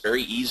burnout shirt is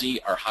very easy.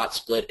 Our hot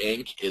split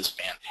ink is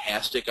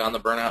fantastic on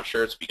the burnout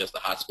shirts because the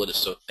hot split is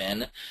so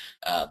thin.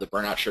 The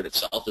burnout shirt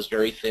itself is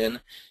very thin.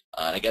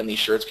 And again, these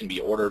shirts can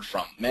be ordered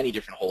from many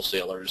different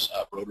wholesalers.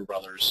 Broder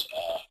Brothers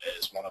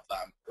is one of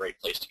them. Great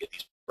place to get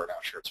these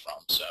burnout shirts from.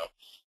 So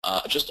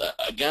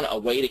again, a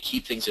way to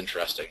keep things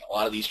interesting. A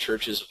lot of these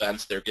churches,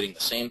 events, they're getting the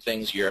same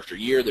things year after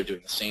year. They're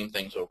doing the same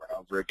things over and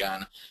over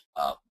again.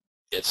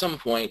 At some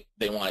point,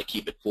 they want to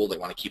keep it cool. They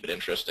want to keep it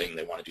interesting.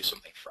 They want to do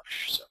something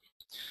fresh. So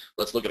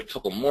let's look at a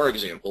couple more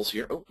examples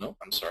here. Oh, no,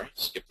 I'm sorry.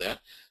 Skip that.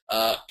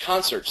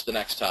 Concerts, the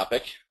next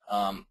topic.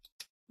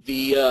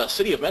 The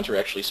City of Mentor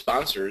actually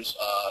sponsors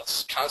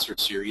a concert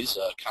series,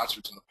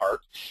 Concerts in the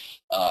Park,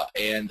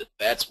 and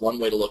that's one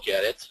way to look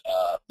at it.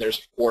 There's,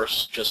 of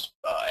course, just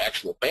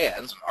actual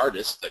bands and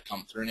artists that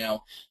come through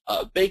now.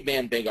 Big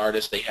band, big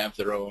artists, they have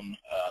their own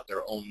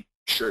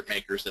shirt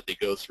makers that they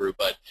go through,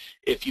 but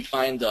if you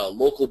find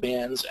local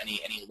bands,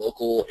 any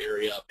local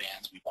area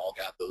bands, we've all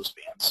got those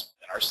bands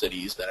in our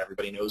cities that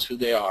everybody knows who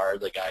they are,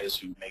 the guys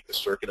who make the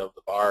circuit of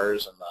the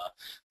bars and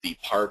the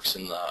parks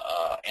and the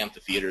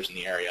amphitheaters in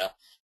the area.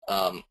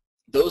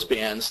 Those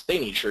bands, they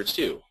need shirts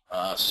too.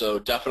 So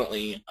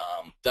definitely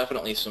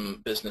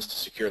some business to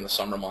secure in the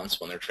summer months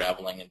when they're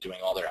traveling and doing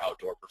all their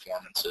outdoor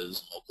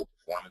performances, local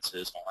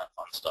performances, all that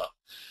fun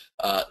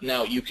stuff.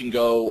 Now you can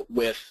go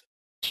with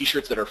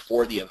T-shirts that are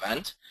for the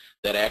event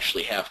that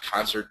actually have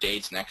concert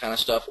dates and that kind of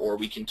stuff, or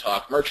we can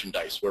talk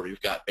merchandise where we've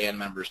got band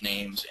members'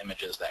 names,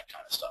 images, that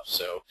kind of stuff.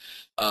 So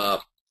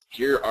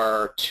here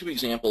are two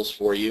examples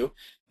for you.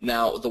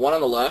 Now, the one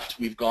on the left,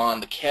 we've gone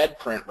the CAD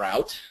print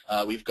route.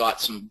 We've got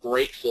some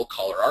great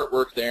full-color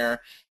artwork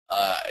there.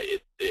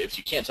 If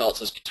you can't tell, it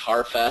says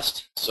Guitar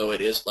Fest, so it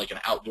is like an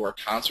outdoor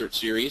concert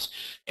series,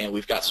 and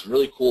we've got some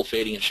really cool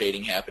fading and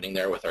shading happening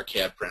there with our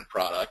CAD print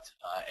product,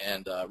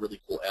 and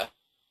really cool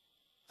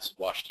acid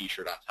wash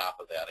t-shirt on top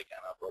of that, again,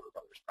 a Rotor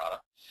Brothers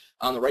product.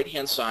 On the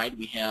right-hand side,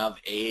 we have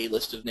a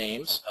list of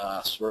names,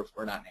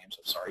 or not names,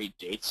 I'm sorry,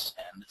 dates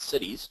and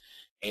cities.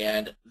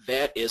 And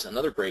that is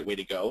another great way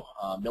to go.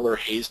 Miller,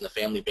 Hayes, and the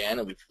Family Band,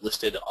 and we've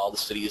listed all the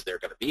cities they're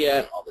going to be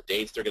at, all the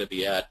dates they're going to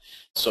be at.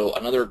 So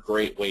another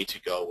great way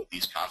to go with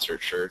these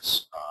concert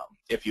shirts.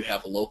 If you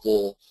have a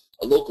local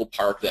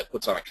park that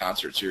puts on a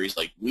concert series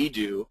like we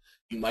do,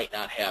 you might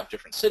not have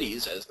different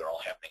cities as they're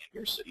all happening in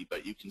your city,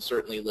 but you can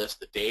certainly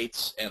list the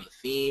dates and the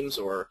themes,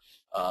 or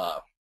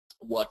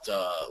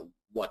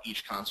what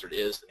each concert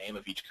is, the name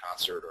of each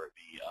concert, or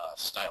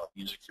the style of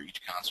music for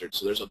each concert.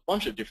 So there's a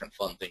bunch of different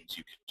fun things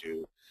you can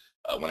do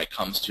when it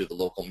comes to the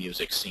local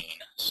music scene.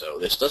 So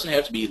this doesn't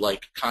have to be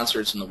like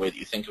concerts in the way that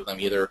you think of them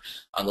either.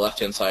 On the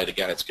left-hand side,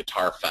 again, it's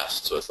Guitar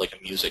Fest, so it's like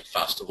a music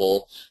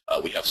festival.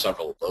 We have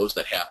several of those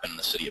that happen in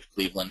the city of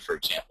Cleveland, for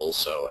example.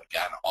 So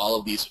again, all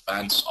of these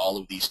events, all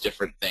of these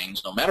different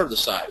things, no matter the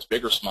size,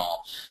 big or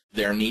small,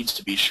 there needs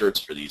to be shirts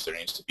for these. There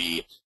needs to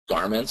be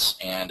garments,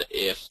 and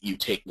if you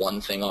take one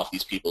thing off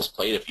these people's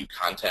plate, if you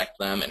contact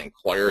them and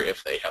inquire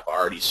if they have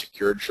already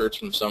secured shirts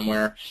from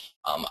somewhere,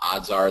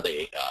 odds are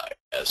they,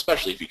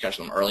 especially if you catch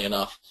them early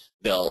enough,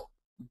 they'll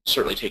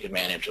certainly take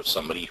advantage of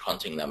somebody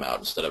hunting them out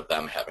instead of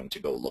them having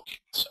to go looking.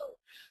 So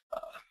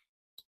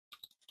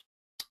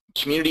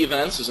community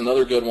events is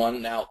another good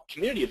one. Now,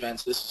 community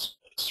events, this is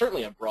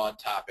certainly a broad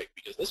topic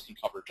because this can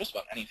cover just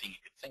about anything you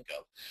could think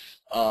of.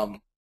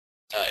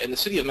 In the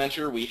city of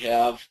Mentor, we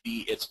have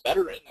the It's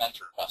Better in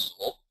Mentor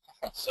Festival.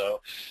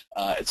 So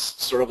it's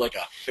sort of like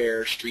a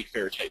fair, street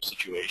fair type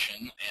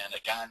situation. And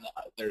again,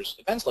 there's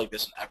events like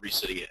this in every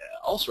city,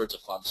 all sorts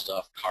of fun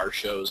stuff, car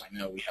shows. I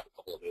know we have a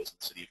couple of those in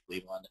the city of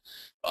Cleveland.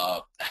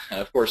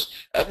 And of course,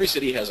 every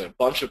city has a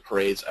bunch of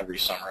parades every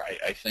summer.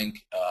 I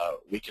think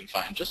we can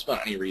find just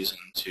about any reason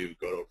to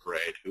go to a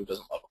parade. Who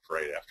doesn't love a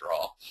parade after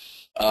all?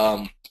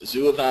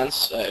 Zoo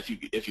events,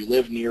 if you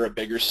live near a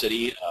bigger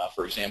city,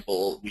 for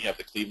example, we have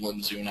the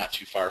Cleveland Zoo not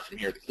too far from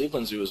here. The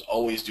Cleveland Zoo is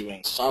always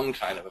doing some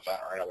kind of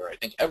event or another, I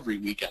think every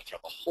weekend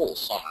throughout the whole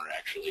summer,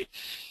 actually.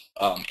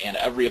 And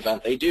every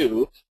event they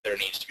do, there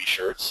needs to be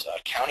shirts.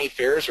 County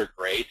fairs are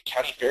great.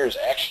 County fairs,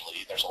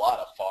 actually, there's a lot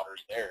of fodder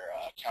there.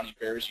 County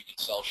fairs, you can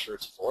sell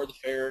shirts for the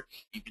fair.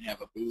 You can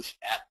have a booth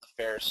at the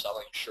fair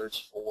selling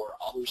shirts for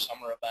other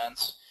summer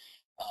events.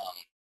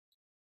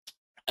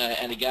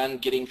 And again,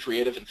 getting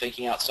creative and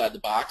thinking outside the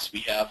box,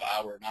 we have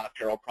our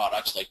non-apparel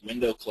products like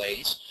window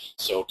clings.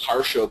 So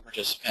car show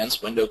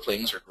participants, window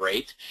clings are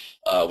great.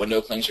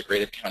 Window clings are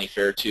great at county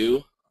fair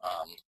too.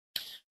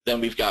 Then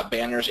we've got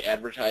banners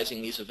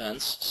advertising these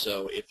events.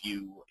 So if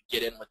you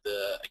get in with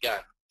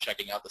again,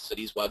 checking out the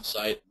city's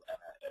website,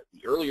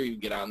 the earlier you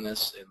get on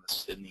this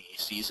in the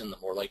season, the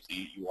more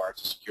likely you are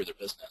to secure their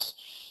business.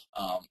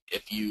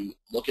 If you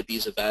look at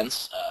these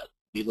events,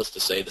 needless to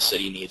say, the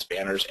city needs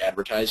banners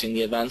advertising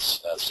the events.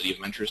 The city of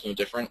Mentor is no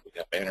different. We've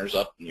got banners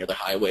up near the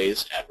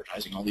highways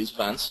advertising all these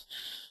events.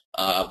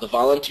 The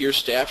volunteer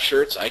staff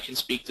shirts, I can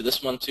speak to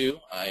this one too.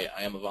 I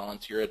am a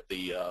volunteer at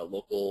the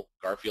local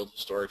Garfield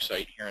Historic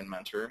Site here in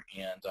Mentor,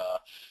 and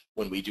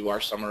when we do our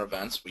summer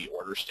events, we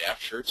order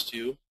staff shirts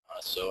too.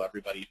 So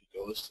everybody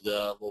who goes to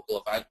the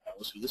local event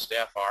knows who the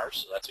staff are,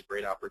 so that's a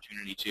great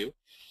opportunity too.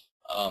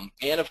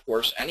 And of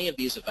course, any of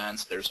these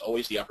events, there's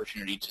always the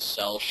opportunity to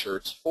sell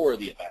shirts for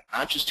the event,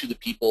 not just to the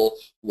people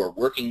who are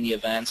working the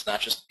events, not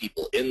just the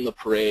people in the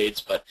parades,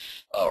 but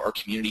or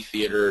community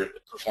theater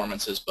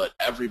performances, but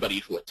everybody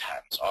who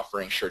attends.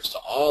 Offering shirts to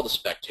all the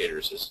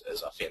spectators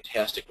is a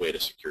fantastic way to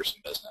secure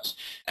some business.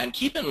 And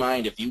keep in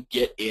mind, if you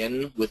get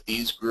in with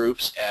these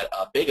groups at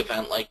a big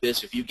event like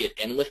this, if you get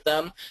in with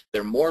them,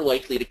 they're more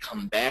likely to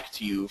come back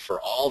to you for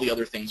all the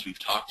other things we've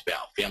talked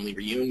about, family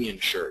reunion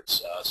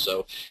shirts.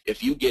 So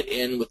if you get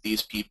in with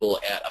these people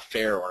at a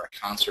fair or a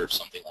concert,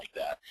 something like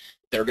that,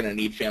 they're going to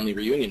need family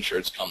reunion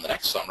shirts come the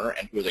next summer,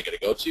 and who are they going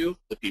to go to?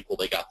 The people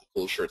they got the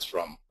cool shirts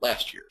from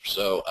last year.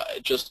 So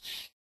just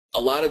a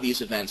lot of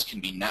these events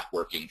can be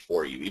networking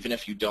for you. Even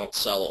if you don't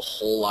sell a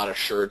whole lot of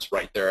shirts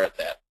right there at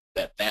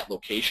that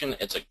location,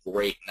 it's a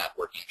great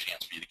networking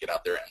chance for you to get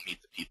out there and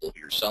meet the people who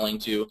you're selling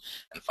to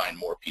and find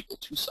more people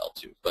to sell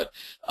to. But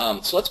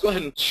so let's go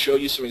ahead and show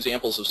you some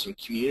examples of some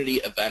community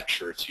event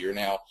shirts here.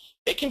 Now,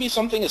 it can be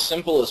something as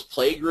simple as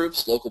play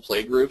groups, local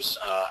play groups.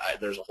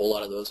 There's a whole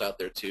lot of those out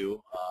there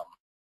too.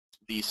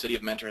 The City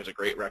of Mentor has a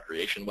great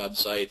recreation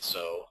website,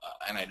 so,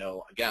 and I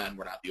know, again,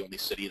 we're not the only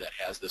city that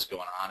has this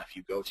going on. If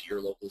you go to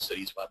your local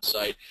city's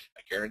website,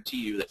 I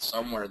guarantee you that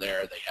somewhere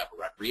there they have a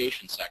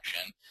recreation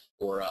section,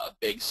 or a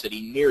big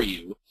city near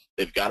you,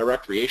 they've got a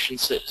recreation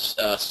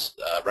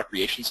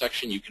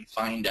section. You can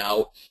find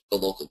out the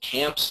local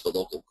camps, the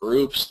local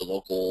groups, the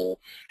local,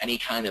 any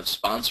kind of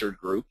sponsored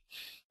group.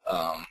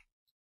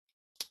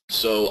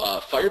 So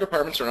fire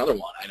departments are another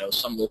one. I know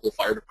some local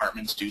fire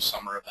departments do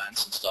summer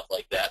events and stuff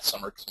like that,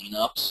 summer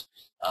cleanups,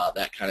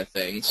 that kind of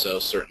thing. So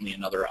certainly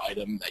another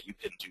item that you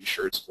can do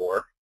shirts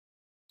for.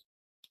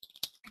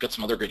 Got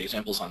some other great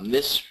examples on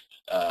this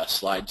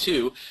slide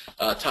too.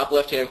 Top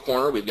left-hand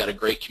corner, we've got a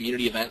great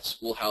community event,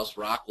 Schoolhouse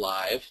Rock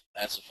Live.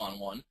 That's a fun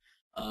one.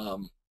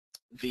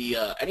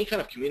 any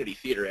kind of community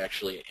theater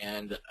actually,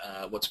 and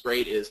what's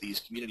great is these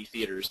community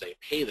theaters, they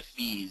pay the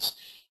fees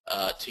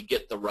to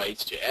get the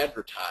rights to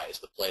advertise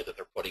the play that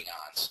they're putting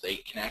on. So they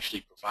can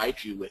actually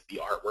provide you with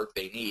the artwork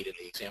they need. In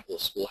the example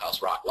of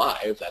Schoolhouse Rock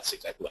Live, that's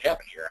exactly what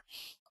happened here.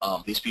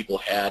 These people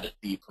had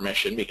the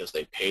permission because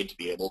they paid to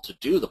be able to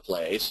do the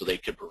play, so they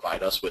could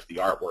provide us with the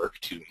artwork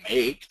to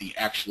make the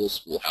actual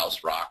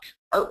Schoolhouse Rock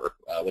artwork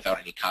without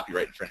any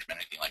copyright infringement,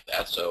 anything like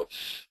that. So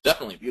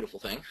definitely a beautiful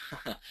thing.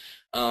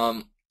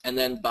 And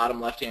then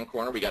bottom left-hand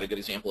corner, we got a good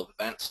example of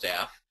event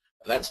staff.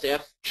 Event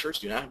staff shirts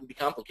do not have to be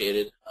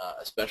complicated,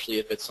 especially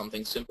if it's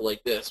something simple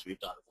like this. We've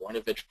done a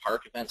Voinovich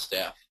Park event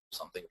staff,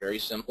 something very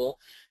simple.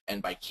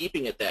 And by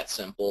keeping it that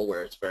simple,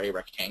 where it's very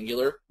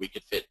rectangular, we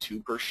could fit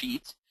 2 per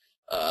sheet.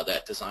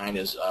 That design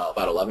is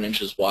about 11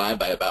 inches wide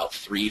by about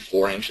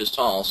 3-4 inches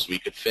tall, so we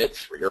could fit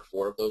 3 or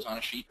 4 of those on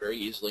a sheet very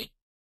easily.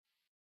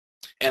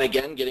 And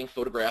again, getting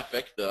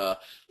photographic, the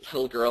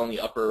little girl in the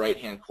upper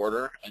right-hand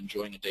corner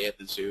enjoying a day at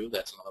the zoo,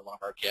 that's another one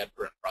of our CAD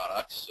print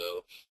products,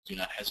 so do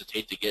not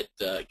hesitate to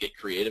get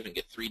creative and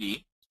get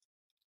 3D.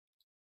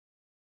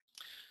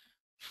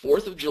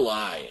 4th of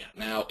July.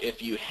 Now,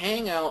 if you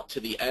hang out to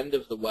the end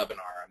of the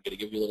webinar, I'm going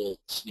to give you a little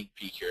sneak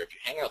peek here. If you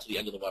hang out to the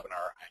end of the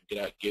webinar, I'm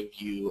going to give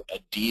you a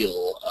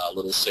deal, a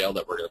little sale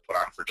that we're going to put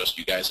on for just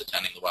you guys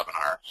attending the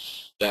webinar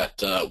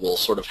that will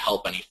sort of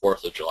help any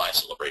 4th of July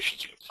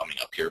celebrations you have coming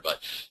up here.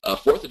 But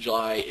 4th of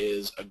July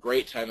is a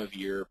great time of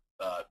year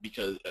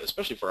because,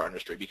 especially for our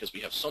industry, because we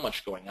have so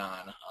much going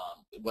on,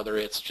 whether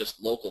it's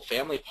just local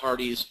family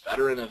parties,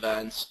 veteran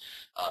events,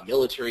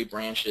 military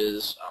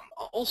branches,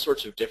 all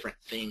sorts of different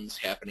things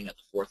happening at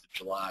the 4th of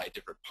July,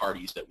 different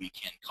parties that we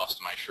can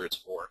customize shirts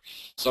for.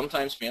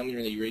 Sometimes family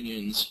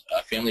reunions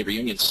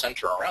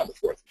center around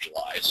the 4th of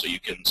July, so you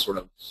can sort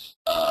of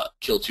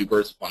kill 2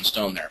 birds with 1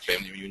 stone there.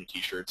 Family reunion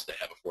t-shirts that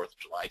have a 4th of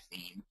July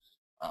theme.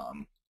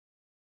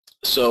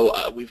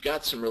 So we've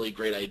got some really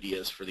great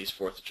ideas for these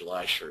 4th of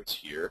July shirts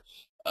here.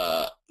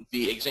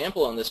 The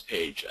example on this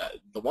page,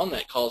 the one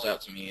that calls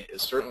out to me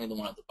is certainly the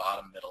one at the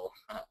bottom middle.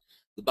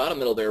 The bottom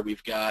middle there,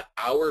 we've got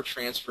our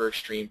Transfer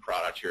Extreme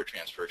product here at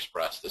Transfer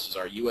Express. This is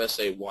our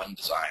USA 1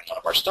 design, one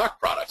of our stock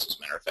products, as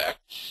a matter of fact.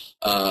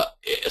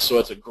 So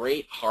it's a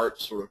great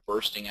heart sort of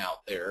bursting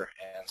out there,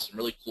 and some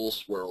really cool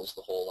swirls,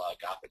 the whole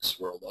Gothic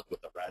swirl look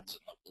with the reds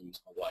and the blues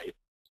and the white.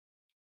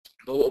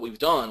 But what we've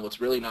done,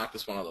 what's really knocked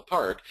this one out of the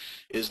park,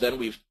 is then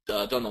we've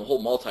done the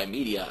whole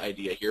multimedia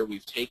idea here.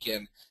 We've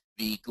taken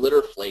the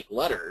glitter flake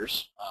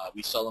letters.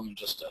 We sell them in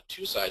just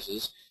 2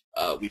 sizes.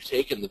 We've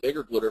taken the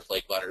bigger glitter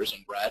flake letters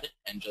in red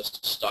and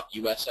just stuck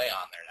USA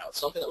on there. Now, it's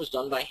something that was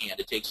done by hand.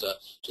 It takes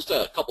just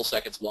a couple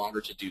seconds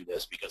longer to do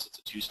this because it's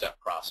a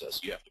 2-step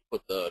process. You have to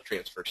put the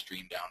Transfer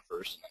Extreme down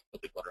first and then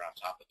put the glitter on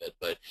top of it.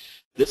 But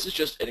this is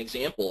just an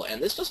example,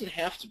 and this doesn't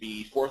have to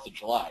be 4th of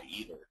July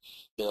either.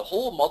 The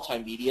whole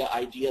multimedia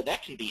idea,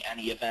 that can be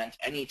any event,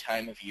 any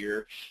time of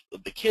year.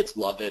 The kids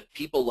love it.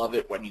 People love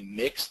it when you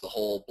mix the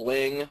whole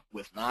bling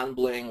with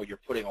non-bling, where you're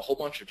putting a whole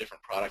bunch of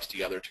different products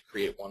together to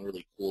create one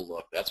really cool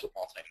look. That's what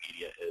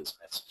multimedia is,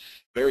 and it's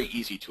very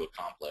easy to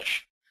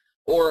accomplish.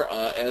 Or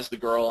as the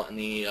girl on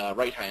the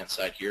right-hand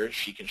side here,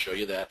 she can show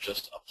you that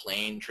just a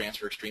plain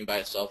Transfer Extreme by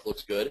itself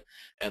looks good.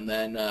 And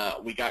then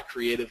we got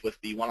creative with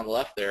the one on the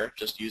left there,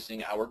 just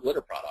using our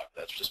glitter product.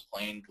 That's just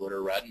plain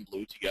glitter red and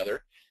blue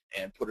together,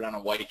 and put it on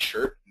a white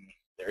shirt, and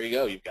there you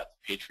go. You've got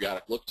the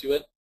patriotic look to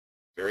it.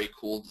 Very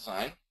cool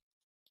design.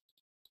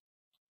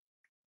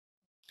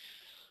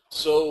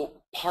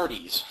 So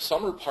parties,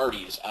 summer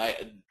parties.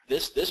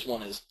 This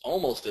one is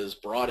almost as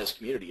broad as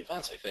community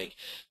events, I think.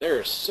 There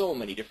are so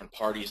many different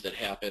parties that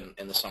happen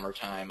in the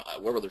summertime,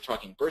 whether they're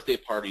talking birthday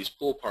parties,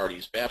 pool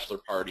parties, bachelor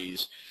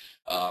parties,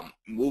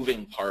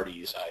 moving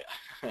parties.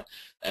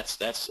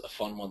 That's a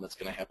fun one that's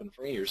going to happen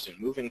for me here soon.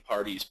 Moving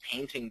parties,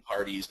 painting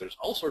parties. There's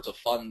all sorts of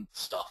fun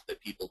stuff that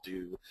people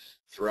do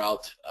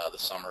throughout the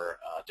summer,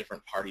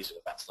 different parties and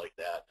events like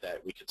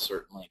that we could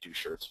certainly do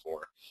shirts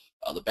for.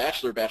 The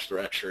Bachelor,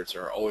 Bachelorette shirts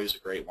are always a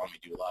great one.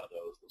 We do a lot of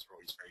those. Those are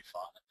always very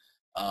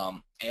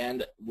fun.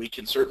 And we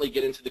can certainly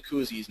get into the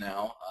koozies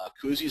now.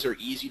 Koozies are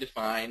easy to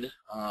find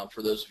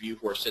for those of you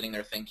who are sitting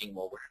there thinking,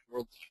 well, where in the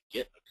world do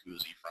you get a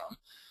koozie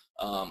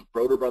from?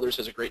 Broder Brothers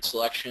has a great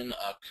selection,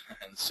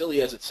 and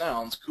silly as it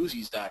sounds,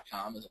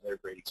 koozies.com is another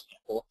great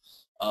example.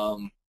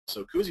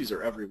 So koozies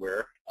are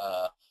everywhere.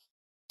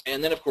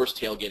 And then, of course,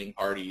 tailgating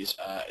parties.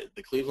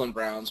 The Cleveland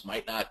Browns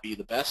might not be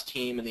the best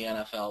team in the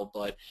NFL,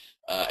 but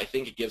I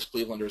think it gives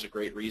Clevelanders a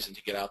great reason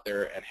to get out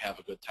there and have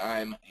a good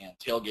time, and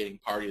tailgating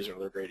parties are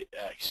another great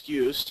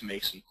excuse to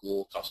make some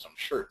cool custom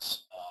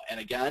shirts. And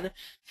again,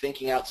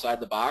 thinking outside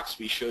the box,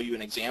 we show you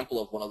an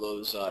example of one of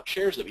those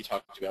chairs that we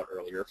talked about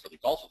earlier for the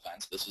golf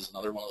events. This is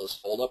another one of those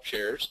fold-up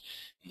chairs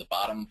in the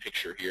bottom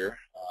picture here.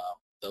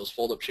 those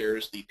fold-up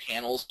chairs, the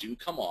panels do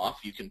come off.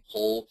 You can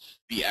pull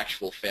the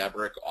actual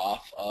fabric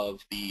off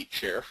of the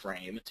chair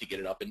frame to get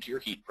it up into your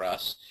heat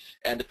press.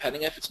 And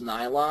depending if it's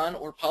nylon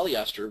or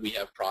polyester, we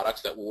have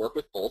products that will work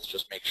with both.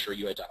 Just make sure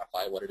you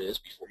identify what it is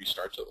before you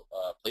start to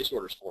place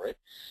orders for it.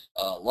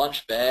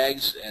 Lunch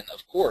bags, and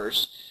of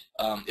course,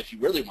 if you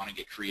really want to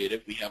get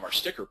creative, we have our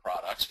sticker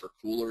products for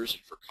coolers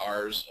and for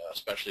cars,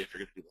 especially if you're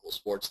going to do the whole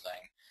sports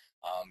thing.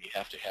 You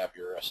have to have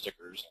your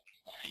stickers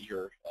and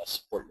your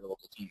support your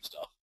local team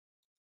stuff.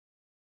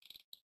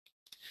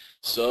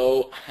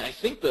 So I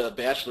think the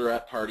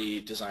bachelorette party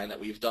design that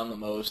we've done the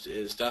most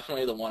is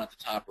definitely the one at the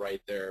top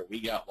right there.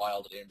 We got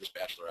Wild and Amber's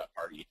bachelorette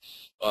party.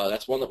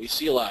 That's one that we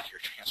see a lot here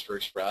at Transfer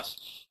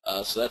Express.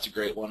 So that's a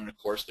great one. And of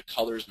course, the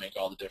colors make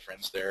all the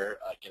difference there.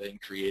 Getting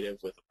creative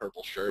with a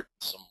purple shirt,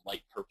 some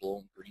light purple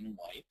and green and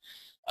white.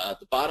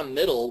 The bottom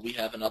middle, we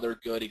have another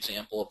good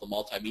example of the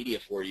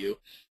multimedia for you.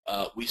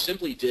 We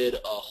simply did a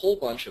whole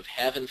bunch of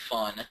having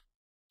fun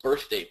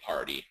birthday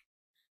party.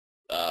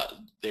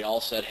 They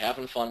all said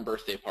having fun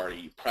birthday party.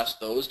 You press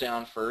those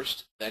down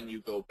first, then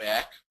you go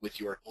back with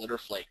your glitter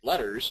flake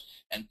letters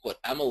and put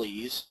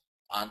Emily's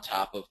on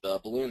top of the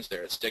balloons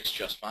there. It sticks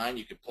just fine.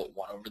 You can put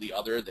one over the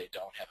other. They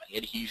don't have any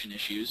adhesion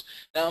issues.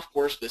 Now, of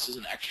course, this is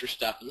an extra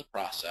step in the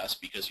process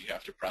because you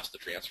have to press the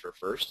transfer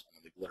first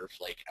and the glitter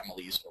flake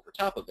Emily's over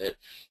top of it,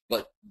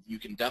 but you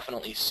can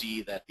definitely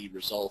see that the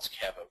results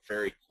have a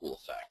very cool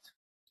effect.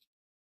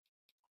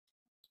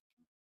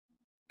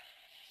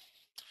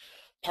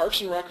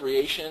 Parks and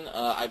Recreation,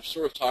 I've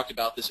sort of talked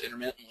about this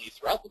intermittently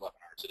throughout the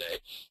webinar today.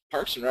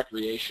 Parks and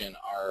Recreation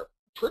are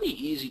pretty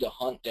easy to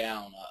hunt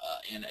down.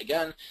 And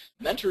again,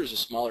 Mentor is a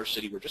smaller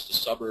city. We're just a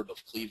suburb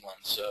of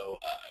Cleveland, so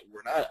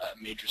we're not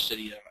a major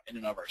city in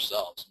and of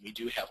ourselves. We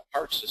do have a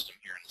park system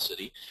here in the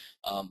city.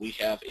 We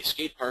have a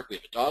skate park, we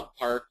have a dog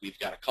park, we've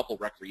got a couple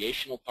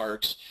recreational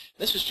parks.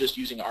 This is just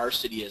using our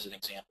city as an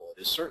example.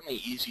 It is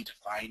certainly easy to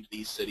find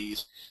these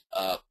cities.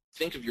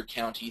 Think of your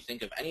county,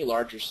 think of any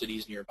larger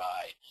cities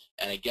nearby.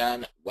 And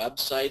again,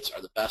 websites are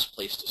the best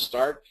place to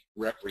start.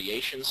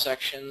 Recreation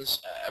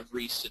sections,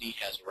 every city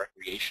has a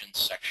recreation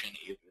section,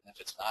 even if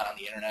it's not on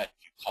the internet.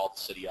 You call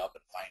the city up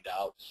and find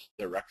out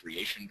their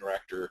recreation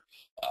director.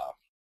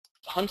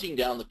 Hunting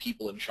down the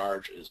people in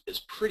charge is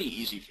pretty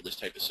easy for this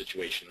type of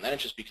situation. And then it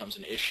just becomes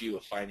an issue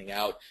of finding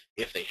out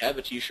if they have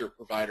a t-shirt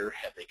provider,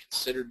 have they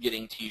considered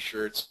getting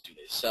t-shirts, do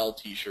they sell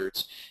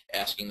t-shirts,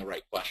 asking the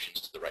right questions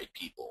to the right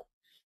people.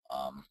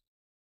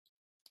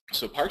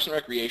 So Parks and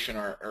Recreation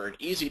are an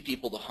easy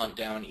people to hunt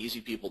down,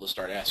 easy people to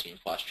start asking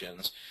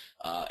questions.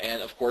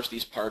 And of course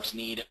these parks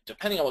need,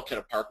 depending on what kind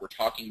of park we're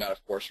talking about,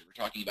 of course, if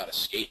we're talking about a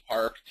skate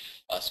park,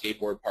 a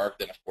skateboard park,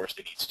 then of course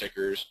they need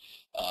stickers.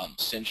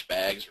 Cinch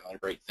bags are another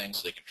great thing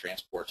so they can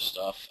transport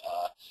stuff.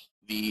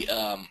 The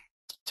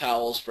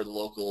towels for the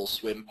local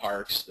swim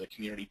parks, the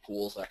community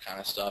pools, that kind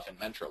of stuff. In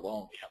Mentor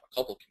alone, we have a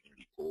couple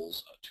community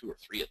pools, 2 or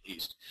 3 at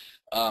least.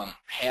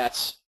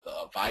 Hats,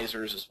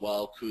 visors as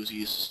well,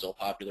 koozies, still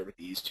popular with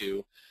these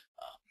two.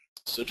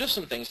 So just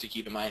some things to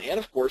keep in mind. And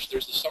of course,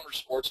 there's the summer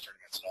sports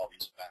tournaments at all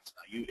these events.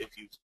 Now, if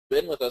you've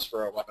been with us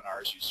for our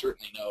webinars, you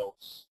certainly know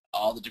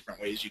all the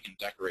different ways you can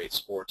decorate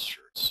sports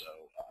shirts. So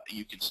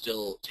you can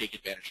still take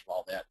advantage of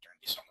all that during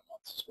the summer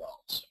months as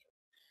well.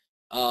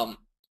 So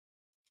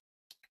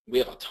we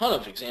have a ton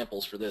of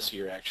examples for this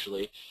here,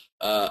 actually.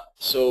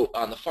 So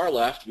on the far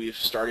left, we've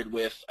started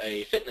with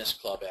a fitness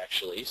club,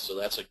 actually. So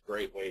that's a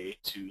great way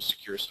to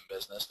secure some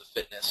business. The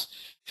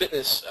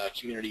fitness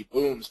community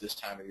booms this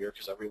time of year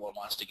because everyone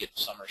wants to get in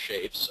summer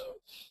shape. So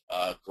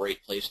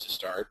great place to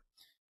start.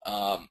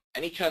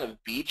 Any kind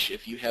of beach,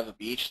 if you have a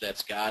beach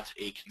that's got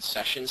a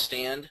concession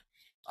stand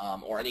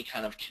or any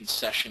kind of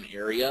concession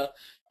area,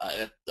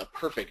 the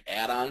perfect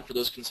add-on for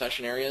those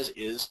concession areas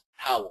is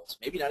towels.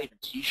 Maybe not even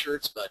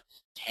t-shirts, but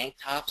tank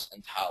tops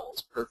and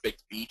towels.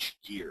 Perfect beach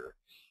gear.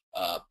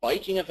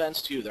 Biking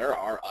events too. There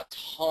are a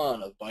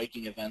ton of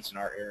biking events in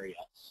our area.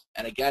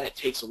 And again, it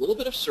takes a little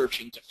bit of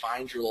searching to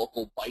find your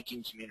local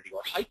biking community,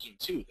 or hiking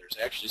too. There's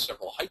actually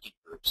several hiking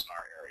groups in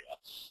our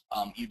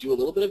area. You do a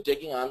little bit of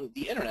digging on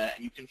the internet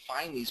and you can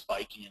find these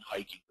biking and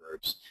hiking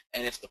groups,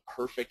 and it's the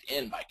perfect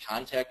in by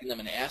contacting them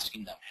and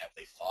asking them, have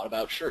they thought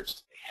about shirts?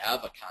 Do they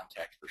have a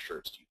contact for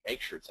shirts? Do you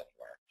make shirts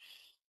anywhere?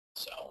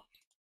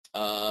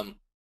 So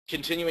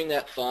continuing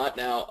that thought,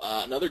 now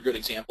another good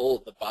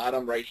example, the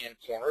bottom right-hand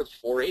corner,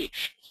 the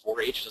 4-H.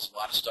 4-H does a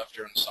lot of stuff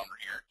during the summer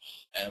here,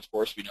 and of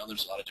course we know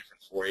there's a lot of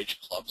different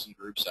 4-H clubs and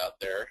groups out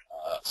there.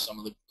 Some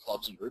of the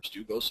clubs and groups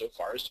do go so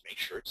far as to make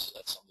shirts, so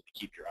that's something to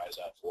keep your eyes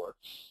out for.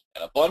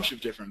 And a bunch of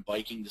different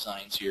biking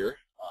designs here.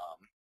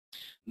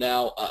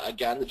 Now,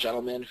 again, the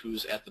gentleman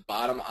who's at the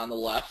bottom on the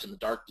left in the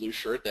dark blue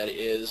shirt, that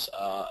is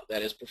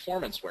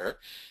performance wear.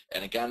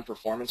 And again,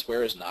 performance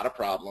wear is not a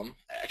problem.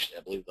 Actually,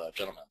 I believe the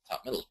gentleman at the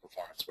top middle is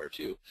performance wear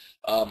too.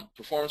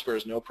 Performance wear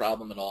is no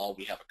problem at all.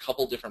 We have a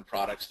couple different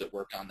products that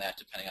work on that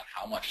depending on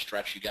how much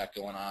stretch you got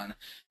going on.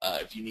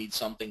 If you need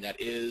something that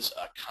is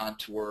a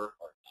contour,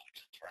 or not a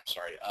contour, I'm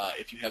sorry,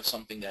 if you have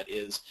something that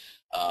is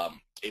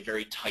a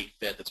very tight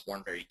fit that's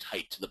worn very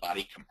tight to the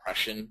body,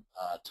 compression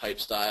type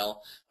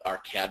style, our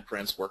CAD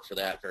prints work for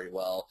that very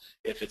well.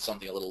 If it's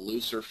something a little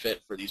looser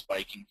fit for these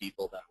biking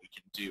people, then we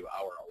can do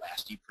our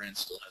Elasti print,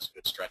 still has a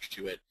good stretch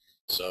to it.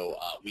 So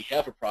we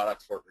have a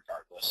product for it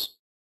regardless.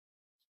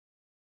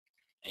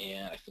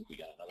 And I think we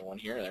got another one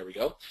here. There we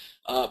go.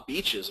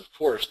 Beaches, of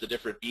course, the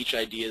different beach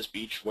ideas,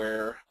 beach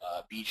wear,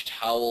 beach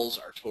towels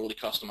are totally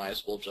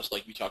customizable, just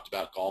like we talked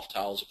about golf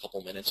towels a couple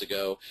minutes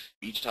ago.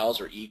 Beach towels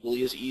are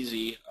equally as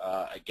easy,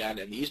 again,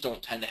 and these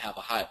don't tend to have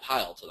a high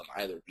pile to them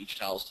either. Beach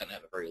towels tend to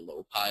have a very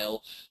low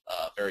pile,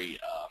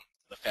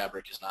 the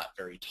fabric is not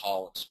very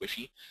tall and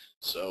squishy,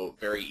 so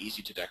very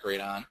easy to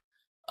decorate on.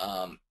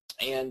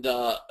 And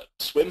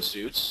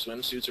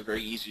swimsuits are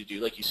very easy to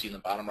do, like you see in the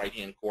bottom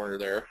right-hand corner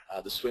there.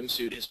 The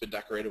swimsuit has been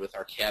decorated with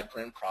our CAD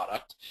print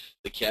product.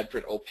 The CAD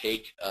print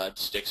opaque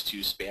sticks to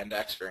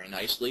spandex very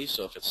nicely,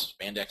 so if it's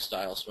spandex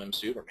style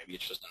swimsuit, or maybe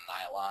it's just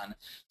a nylon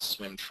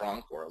swim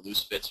trunk or a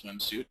loose fit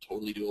swimsuit,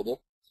 totally doable.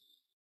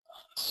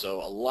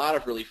 So a lot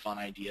of really fun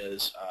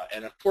ideas,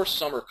 and of course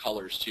summer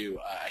colors too.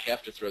 I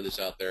have to throw this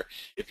out there.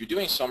 If you're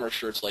doing summer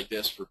shirts like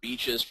this for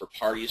beaches, for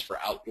parties, for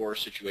outdoor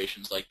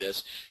situations like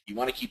this, you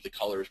want to keep the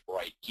colors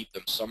bright, keep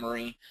them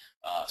summery.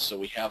 So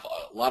we have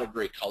a lot of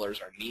great colors,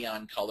 our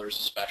neon colors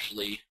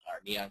especially, our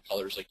neon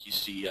colors like you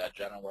see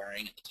Jenna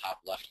wearing at the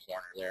top left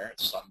corner there at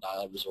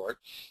Sundial Resort.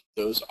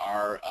 Those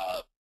are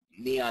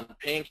neon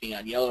pink,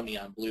 neon yellow,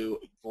 neon blue,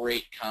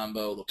 great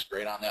combo, looks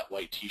great on that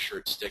white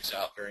t-shirt, sticks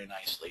out very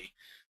nicely.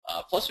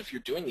 Plus, if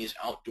you're doing these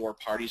outdoor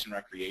parties and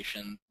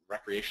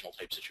recreational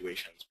type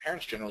situations,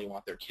 parents generally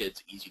want their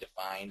kids easy to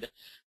find.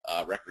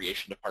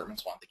 Recreation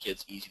departments want the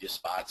kids easy to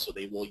spot, so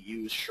they will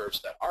use shirts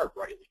that are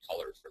brightly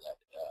colored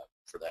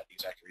for that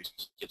exact reason.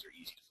 So kids are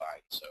easy to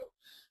find. So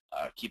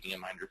keeping in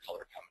mind your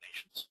color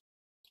combinations.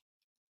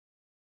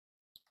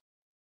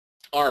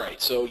 All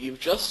right, so you've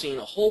just seen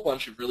a whole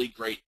bunch of really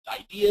great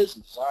ideas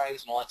and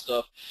designs and all that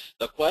stuff.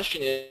 The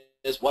question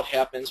is what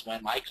happens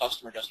when my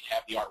customer doesn't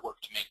have the artwork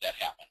to make that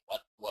happen?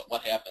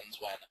 What happens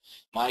when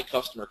my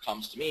customer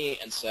comes to me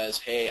and says,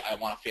 hey, I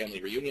want a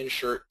family reunion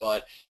shirt,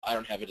 but I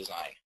don't have a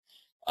design?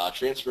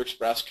 Transfer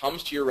Express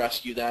comes to your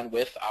rescue then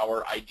with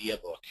our idea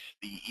book.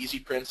 The Easy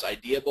Prints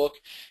idea book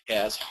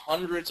has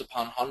hundreds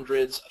upon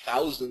hundreds,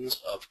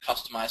 thousands of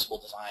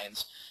customizable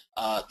designs.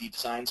 The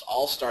designs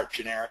all start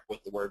generic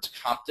with the words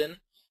Compton.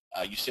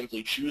 You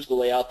simply choose the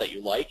layout that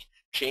you like,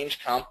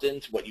 change Compton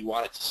to what you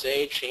want it to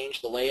say,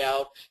 change the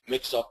layout,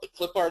 mix up the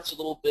clip arts a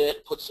little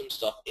bit, put some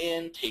stuff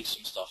in, take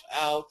some stuff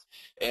out,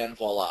 and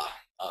voila.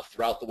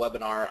 Throughout the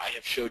webinar, I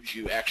have showed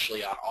you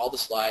actually on all the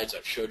slides,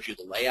 I've showed you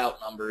the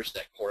layout numbers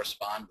that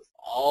correspond with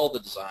all the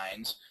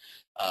designs.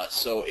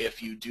 So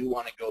if you do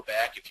want to go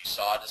back, if you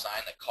saw a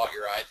design that caught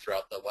your eye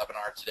throughout the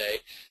webinar today,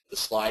 the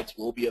slides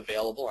will be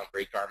available on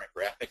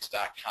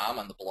greatgarmentgraphics.com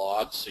on the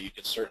blog, so you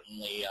can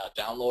certainly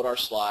download our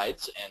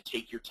slides and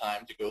take your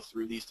time to go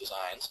through these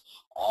designs.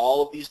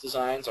 All of these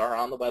designs are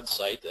on the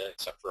website,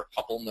 except for a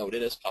couple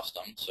noted as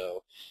custom,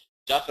 so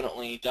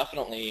definitely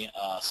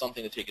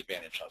something to take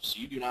advantage of. So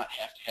you do not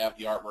have to have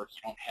the artwork.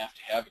 You don't have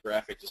to have a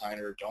graphic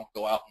designer. Don't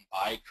go out and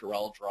buy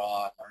Corel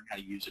Draw and learn how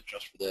to use it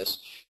just for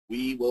this.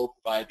 We will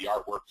provide the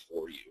artwork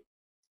for you.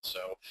 So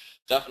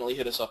definitely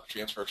hit us up at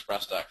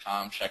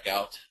transferexpress.com. Check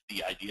out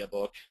the idea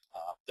book,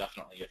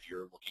 definitely if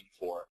you're looking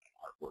for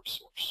an artwork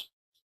source.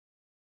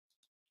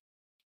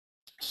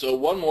 So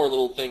one more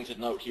little thing to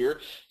note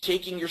here,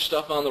 taking your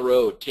stuff on the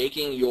road,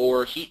 taking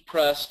your heat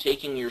press,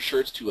 taking your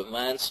shirts to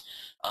events,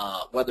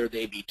 whether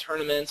they be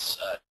tournaments,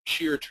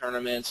 cheer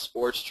tournaments,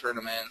 sports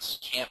tournaments,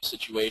 camp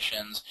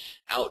situations,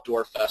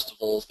 outdoor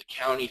festivals, the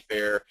county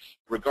fair,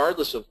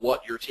 regardless of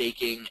what you're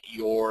taking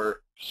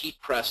your heat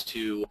press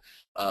to,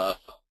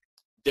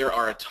 there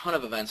are a ton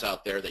of events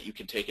out there that you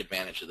can take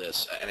advantage of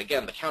this. And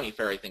again, the county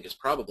fair, I think, is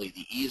probably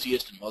the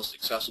easiest and most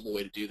accessible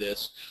way to do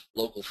this.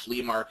 Local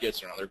flea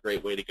markets are another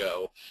great way to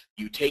go.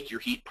 You take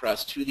your heat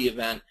press to the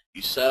event,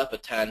 you set up a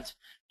tent,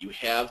 you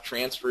have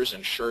transfers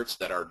and shirts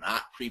that are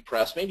not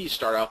pre-pressed. Maybe you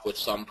start off with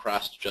some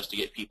pressed just to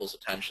get people's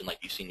attention like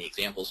you've seen the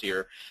examples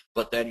here,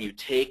 but then you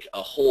take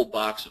a whole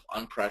box of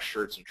unpressed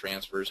shirts and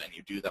transfers and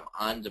you do them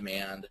on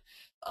demand.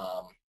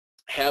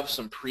 Have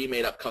some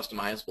pre-made up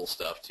customizable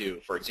stuff too.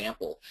 For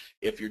example,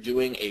 if you're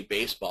doing a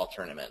baseball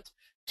tournament,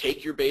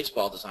 take your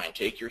baseball design,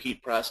 take your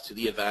heat press to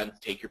the event,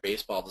 take your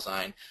baseball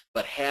design,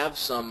 but have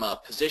some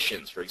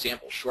positions, for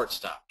example,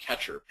 shortstop,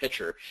 catcher,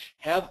 pitcher,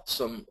 have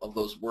some of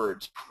those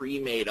words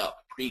pre-made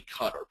up,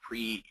 pre-cut, or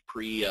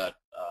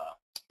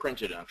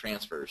printed on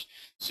transfers,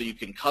 so you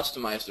can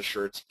customize the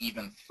shirts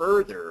even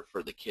further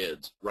for the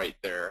kids right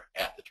there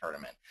at the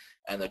tournament.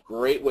 And a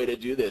great way to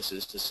do this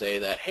is to say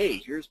that,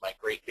 hey, here's my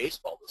great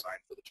baseball design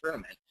for the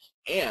tournament,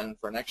 and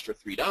for an extra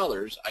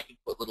 $3, I can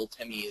put little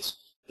Timmy's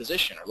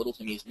position or little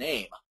Timmy's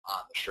name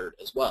on the shirt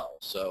as well.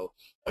 So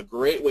a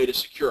great way to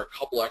secure a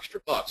couple extra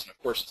bucks, and of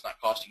course it's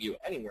not costing you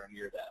anywhere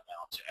near that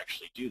amount to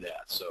actually do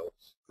that. So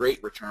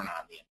great return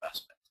on the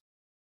investment.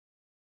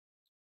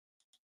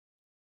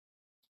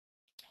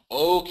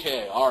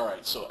 Okay, all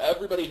right. So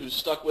everybody who's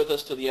stuck with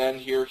us to the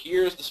end here,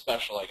 here's the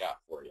special I got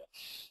for you.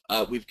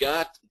 We've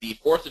got the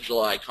 4th of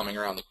July coming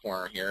around the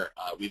corner here.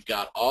 We've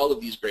got all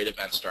of these great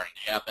events starting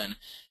to happen.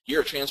 Here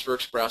at Transfer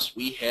Express,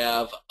 we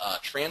have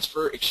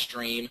Transfer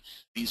Extreme.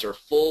 These are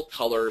full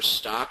color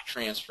stock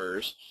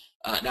transfers.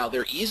 Now,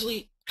 they're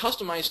easily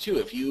customized too.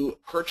 If you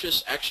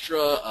purchase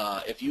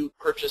if you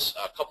purchase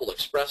a couple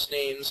express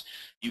names,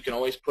 you can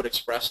always put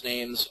express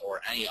names or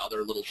any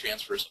other little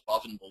transfers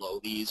above and below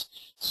these.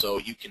 So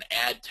you can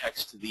add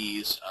text to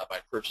these by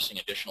purchasing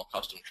additional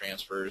custom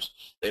transfers.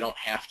 They don't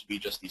have to be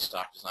just these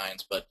stock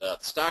designs, but the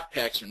stock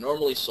packs are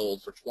normally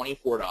sold for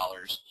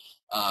 $24.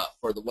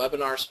 For the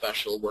webinar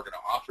special, we're going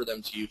to offer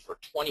them to you for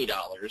 $20.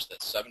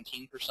 That's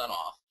 17%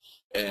 off.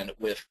 And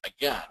with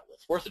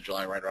 4th of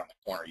July right around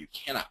the corner, you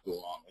cannot go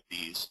wrong with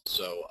these.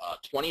 So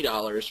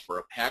 $20 for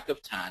a pack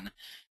of 10.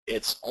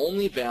 It's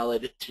only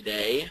valid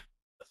today,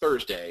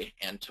 Thursday,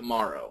 and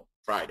tomorrow,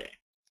 Friday.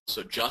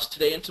 So just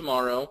today and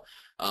tomorrow,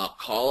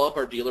 call up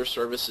our dealer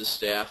services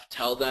staff.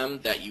 Tell them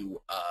that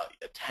you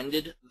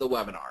attended the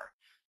webinar.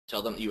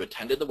 Tell them that you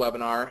attended the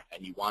webinar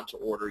and you want to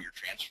order your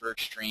Transfer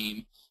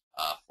Extreme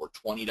for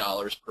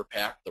 $20 per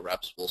pack. The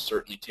reps will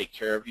certainly take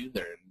care of you.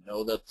 They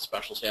know that the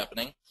special's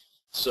happening.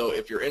 So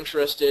if you're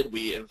interested,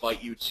 we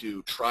invite you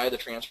to try the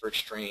Transfer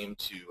Extreme,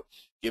 to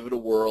give it a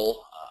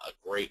whirl, a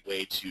great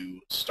way to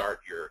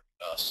start your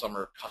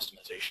summer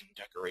customization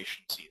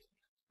decoration season.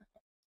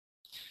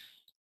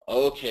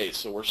 Okay,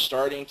 so we're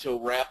starting to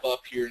wrap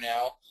up here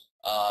now.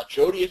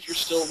 Jody, if you're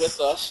still with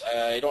us,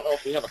 I don't know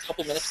if we have a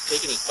couple minutes to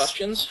take any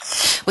questions.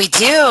 We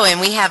do, and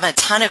we have a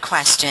ton of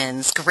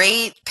questions.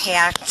 Great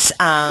packed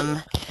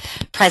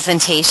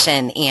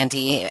presentation,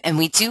 Andy. And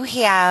we do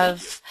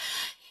have,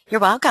 you're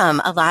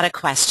welcome, a lot of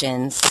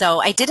questions. So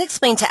I did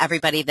explain to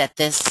everybody that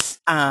this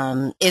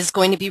is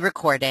going to be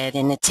recorded,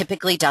 and it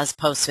typically does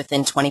post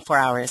within 24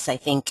 hours. I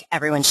think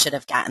everyone should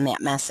have gotten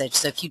that message.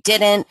 So if you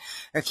didn't,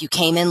 or if you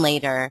came in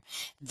later,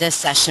 this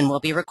session will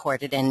be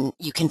recorded, and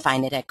you can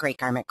find it at Great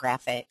Garment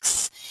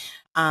Graphics.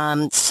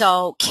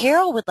 So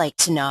Carol would like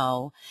to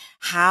know,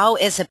 how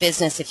as a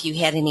business, if you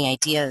had any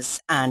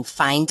ideas on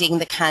finding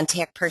the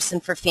contact person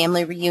for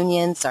family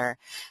reunions, or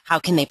how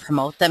can they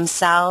promote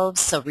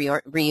themselves so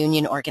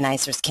reunion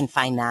organizers can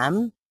find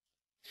them?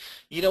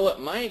 You know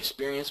what, my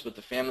experience with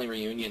the family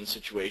reunion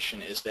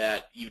situation is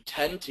that you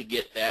tend to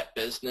get that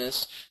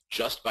business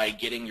just by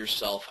getting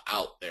yourself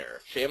out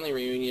there. Family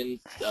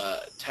reunions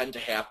tend to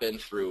happen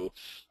through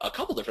a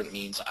couple different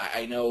means.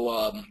 I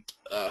know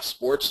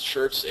sports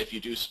shirts, if you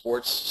do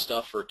sports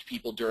stuff for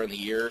people during the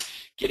year,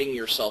 getting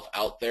yourself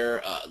out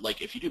there,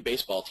 like if you do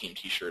baseball team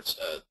t-shirts,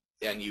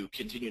 and you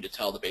continue to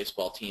tell the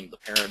baseball team, the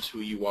parents, who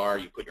you are,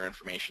 you put your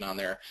information on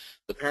there,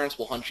 the parents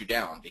will hunt you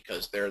down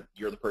because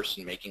you're the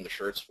person making the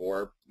shirts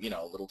for,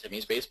 little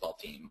Timmy's baseball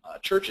team.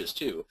 Churches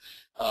too.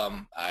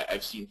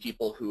 I've seen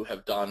people who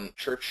have done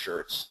church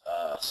shirts.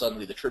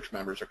 Suddenly the church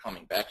members are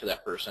coming back to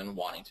that person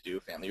wanting to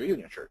do family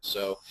reunion shirts.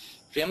 So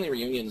family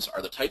reunions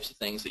are the types of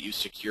things that you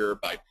secure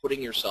by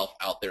putting yourself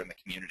out there in the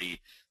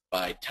community,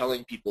 by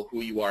telling people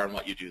who you are and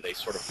what you do. They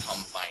sort of come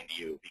find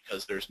you,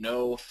 because there's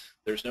no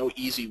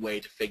easy way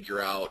to figure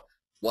out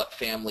what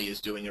family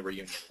is doing a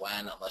reunion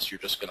when, unless you're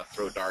just going to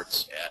throw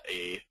darts at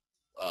a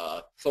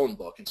phone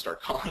book and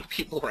start calling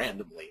people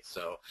randomly.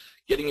 So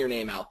getting your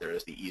name out there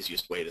is the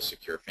easiest way to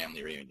secure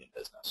family reunion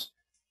business.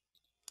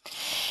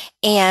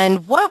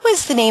 And what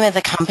was the name of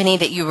the company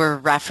that you were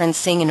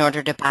referencing in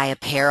order to buy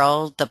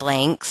apparel, the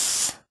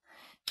blanks?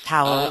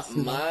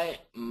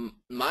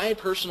 My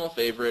personal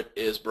favorite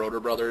is Broder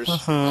Brothers.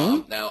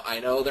 Now,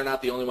 I know they're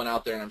not the only one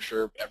out there, and I'm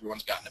sure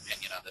everyone's got an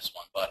opinion on this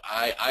one, but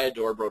I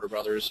adore Broder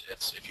Brothers.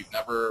 If you've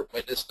never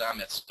witnessed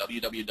them, it's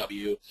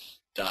www.broderbros.com.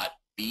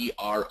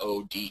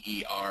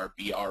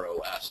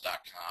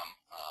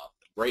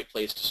 Great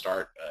place to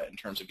start in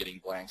terms of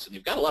getting blanks, and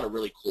they've got a lot of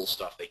really cool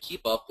stuff. They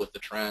keep up with the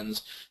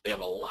trends. They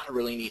have a lot of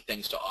really neat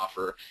things to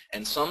offer,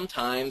 and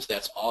sometimes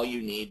that's all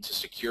you need to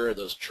secure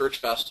those church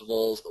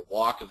festivals, the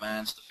walk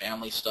events, the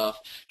family stuff,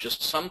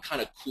 just some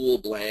kind of cool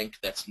blank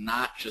that's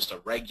not just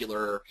a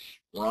regular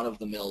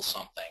run-of-the-mill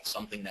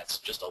something that's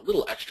just a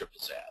little extra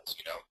pizzazz,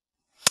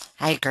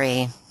 I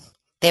agree.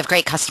 They have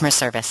great customer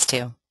service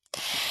too.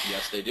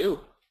 Yes, they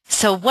do.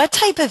 So what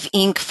type of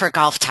ink for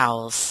golf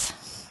towels?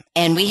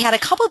 And we had a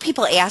couple of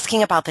people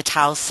asking about the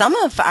towels. Some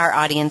of our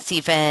audience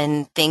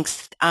even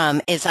thinks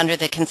is under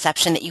the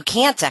conception that you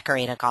can't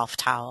decorate a golf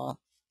towel.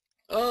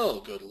 Oh,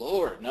 good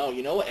Lord.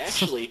 No,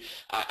 actually,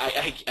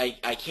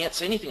 I can't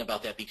say anything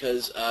about that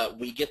because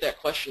we get that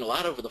question a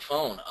lot over the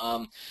phone.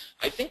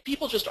 I think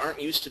people just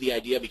aren't used to the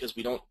idea because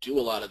we don't do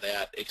a lot of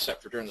that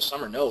except for during the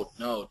summer.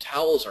 No,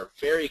 towels are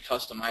very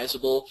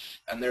customizable,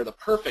 and they're the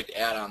perfect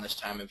add-on this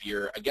time of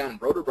year. Again,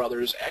 Broder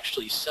Brothers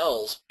actually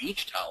sells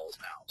beach towels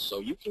now, so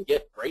you can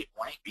get great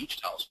blank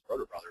beach towels from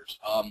Broder Brothers.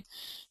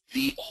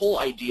 The whole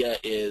idea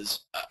is,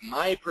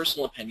 my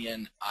personal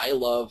opinion, I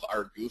love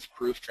our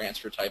goof-proof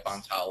transfer type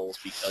on towels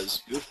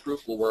because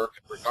goof-proof will work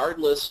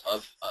regardless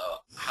of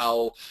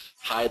how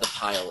high the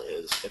pile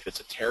is. If it's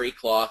a terry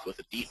cloth with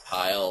a deep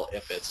pile,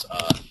 if it's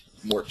a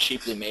more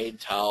cheaply made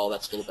towel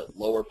that's a little bit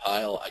lower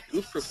pile,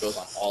 goof-proof goes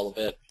on all of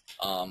it.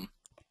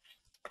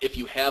 If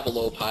you have a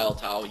low pile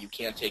towel, you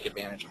can take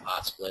advantage of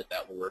hot split.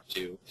 That will work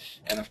too.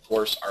 And of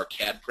course, our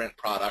CAD print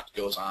product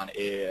goes on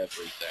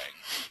everything.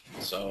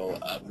 So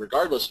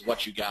regardless of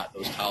what you got,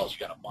 those towels, you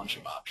got a bunch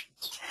of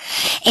options.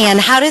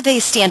 And how do they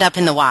stand up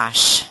in the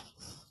wash?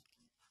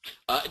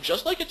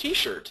 Just like a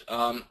T-shirt.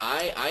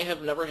 I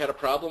have never had a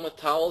problem with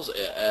towels.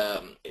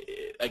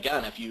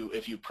 Again, if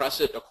you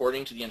press it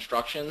according to the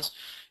instructions,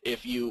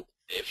 if you're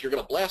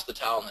going to blast the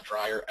towel in the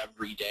dryer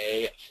every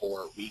day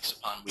for weeks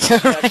upon weeks,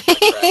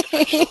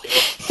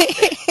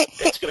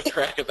 it's going to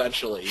crack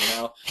eventually, you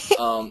know.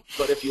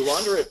 But if you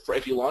launder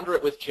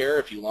it with care,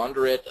 if you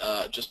launder it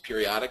just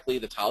periodically,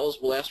 the towels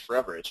will last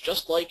forever. It's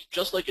just like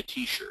a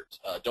T-shirt.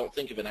 Don't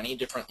think of it any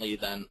differently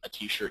than a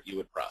T-shirt you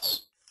would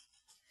press.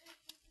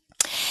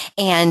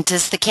 And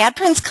does the CAD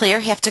Prints Clear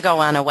have to go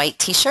on a white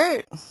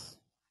T-shirt?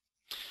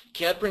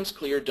 CAD Prints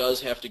Clear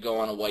does have to go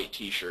on a white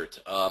T-shirt.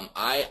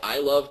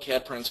 I love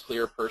CAD Prints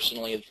Clear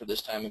personally for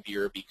this time of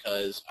year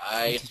because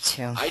I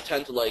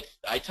tend to like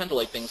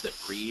things that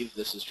breathe.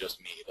 This is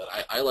just me, but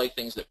I like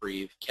things that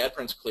breathe. CAD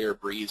Prints Clear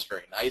breathes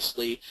very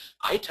nicely.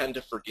 I tend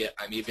to forget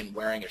I'm even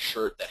wearing a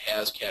shirt that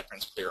has CAD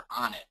Prints Clear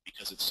on it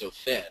because it's so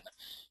thin.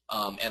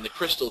 And the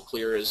Crystal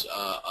Clear is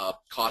a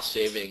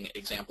cost-saving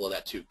example of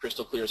that too.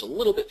 Crystal Clear is a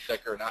little bit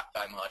thicker, not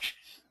by much,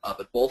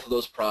 but both of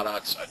those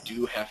products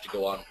do have to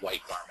go on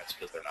white garments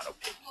because they're not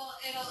opaque.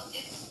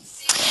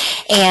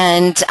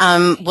 And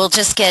we'll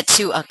just get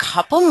to a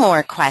couple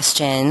more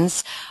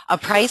questions. A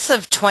price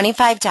of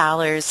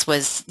 $25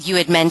 was, you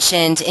had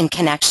mentioned, in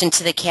connection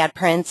to the CAD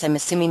prints. I'm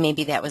assuming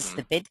maybe that was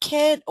the bid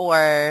kit,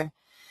 or?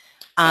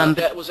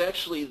 That was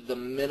actually the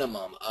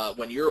minimum.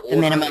 When you're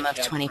ordering the minimum of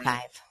 $25.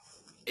 Print,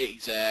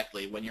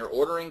 exactly. When you're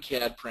ordering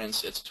CAD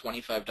prints, it's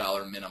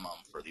 $25 minimum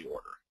for the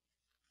order.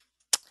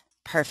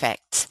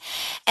 Perfect.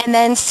 And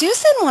then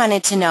Susan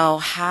wanted to know,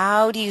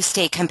 how do you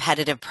stay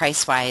competitive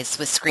price-wise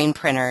with screen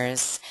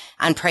printers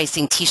on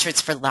pricing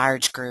T-shirts for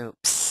large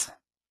groups?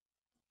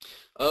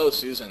 Oh,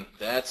 Susan,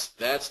 that's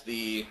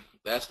the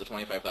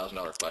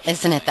 $25,000 question.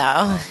 Isn't it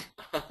though?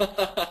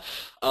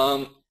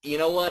 You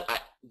know what?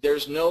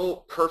 There's no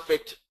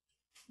perfect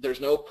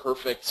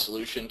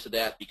solution to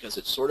that because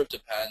it sort of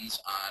depends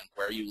on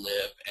where you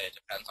live and it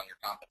depends on your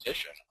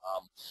competition.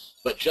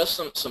 But just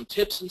some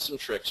tips and some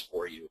tricks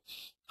for you.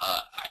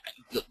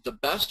 The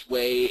best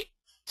way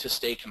to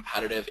stay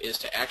competitive is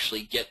to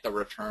actually get the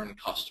return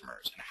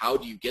customers. And how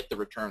do you get the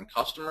return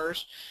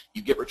customers?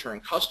 You get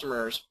return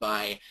customers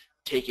by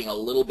taking a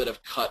little bit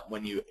of cut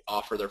when you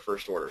offer their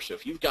first order. So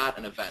if you've got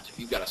an event, if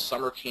you've got a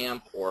summer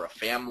camp or a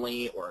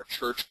family or a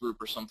church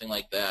group or something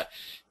like that,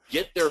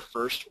 get their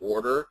first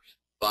order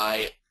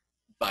by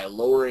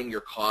lowering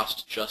your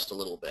cost just a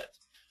little bit.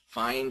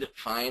 Find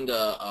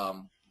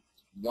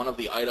one of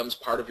the items,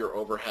 part of your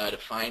overhead,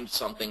 find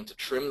something to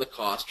trim the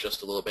cost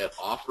just a little bit,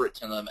 offer it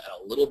to them at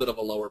a little bit of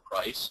a lower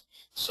price,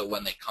 so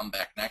when they come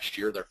back next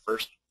year, their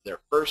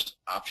first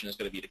option is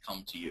going to be to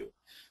come to you.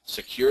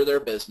 Secure their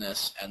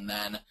business, and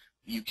then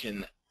you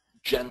can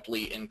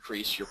gently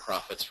increase your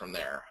profits from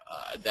there.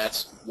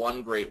 That's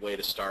one great way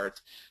to start.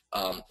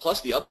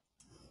 Plus, the other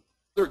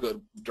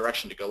good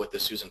direction to go with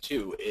this, Susan,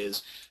 too,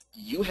 is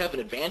you have an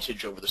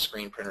advantage over the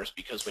screen printers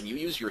because when you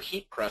use your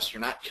heat press,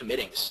 you're not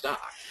committing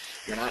stock.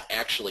 You're not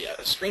actually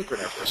a screen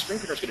printer. If a screen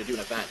printer is going to do an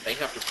event, they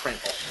have to print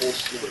a whole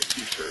slew of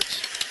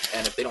T-shirts,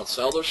 and if they don't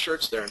sell those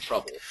shirts, they're in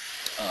trouble.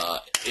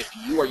 If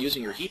you are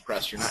using your heat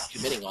press, you're not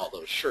committing all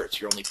those shirts.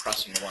 You're only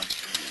pressing the ones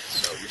you need.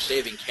 So you're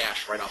saving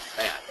cash right off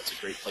the bat. That's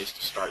a great place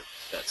to start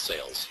that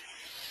sales.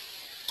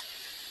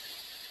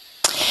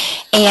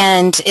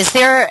 And is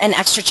there an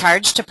extra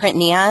charge to print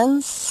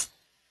neons?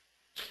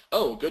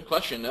 Oh, good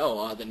question.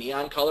 No, the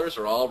neon colors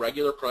are all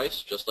regular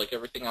price, just like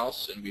everything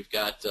else. And we've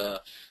got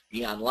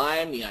neon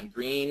lime, neon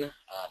green,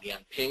 neon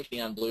pink,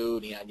 neon blue,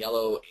 neon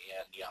yellow,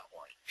 and neon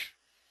orange.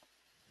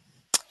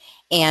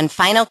 And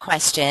final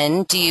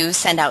question, do you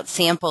send out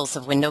samples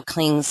of window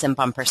clings and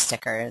bumper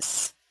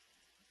stickers?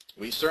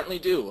 We certainly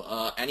do.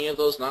 Any of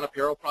those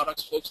non-apparel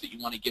products, folks, that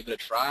you want to give it a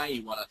try,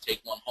 you want to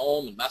take one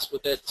home and mess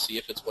with it, see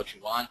if it's what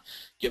you want,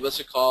 give us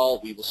a call.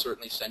 We will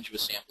certainly send you a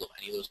sample of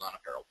any of those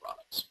non-apparel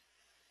products.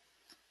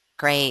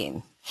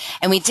 Great.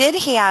 And we did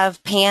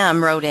have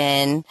Pam wrote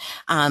in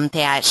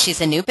that she's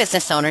a new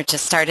business owner,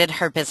 just started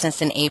her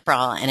business in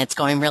April, and it's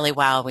going really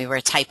well. We were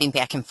typing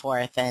back and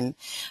forth. And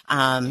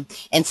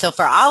so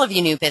for all of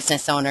you new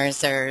business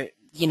owners or,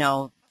 you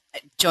know,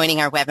 joining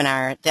our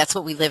webinar, that's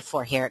what we live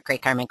for here at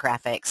Great Garment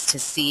Graphics, to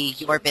see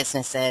your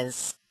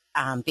businesses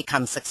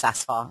become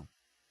successful.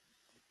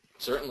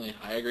 Certainly.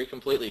 I agree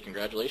completely.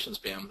 Congratulations,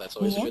 Pam. That's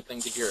always a good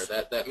thing to hear.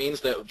 That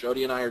means that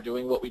Jody and I are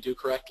doing what we do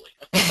correctly.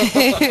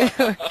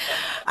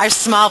 Our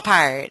small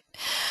part.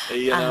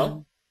 You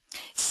know?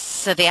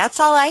 So that's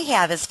all I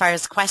have as far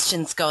as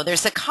questions go.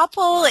 There's a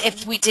couple,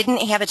 if we didn't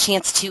have a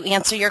chance to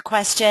answer your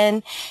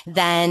question,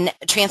 then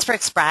Transfer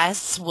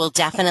Express will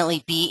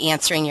definitely be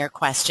answering your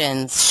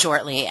questions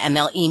shortly, and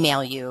they'll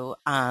email you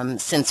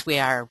since we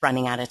are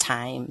running out of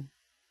time.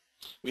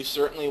 We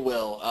certainly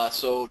will.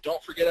 So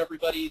don't forget,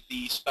 everybody,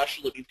 the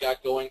special that we've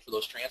got going for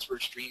those Transfer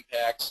Extreme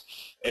packs.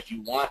 If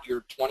you want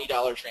your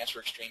 $20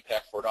 Transfer Extreme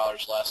pack,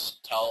 $4 less,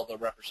 tell the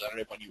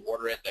representative when you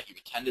order it that you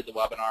attended the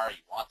webinar,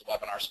 you want the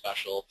webinar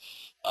special.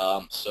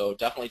 So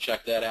definitely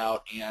check that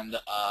out. And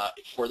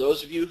for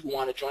those of you who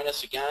want to join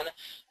us again,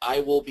 I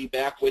will be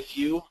back with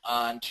you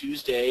on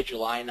Tuesday,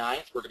 July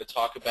 9th. We're going to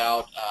talk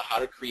about how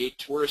to create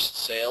tourist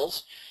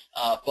sales.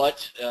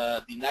 But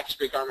the next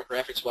Great Garment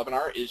Graphics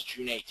webinar is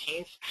June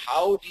 18th.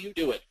 How do you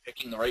do it?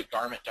 Picking the right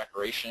garment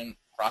decoration,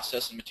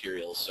 process, and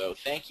materials. So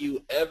thank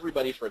you,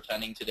 everybody, for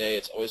attending today.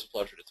 It's always a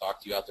pleasure to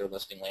talk to you out there in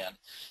listening land.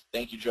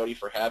 Thank you, Jody,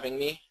 for having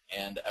me,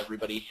 and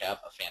everybody have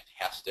a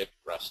fantastic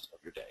rest of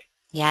your day.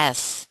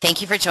 Yes.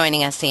 Thank you for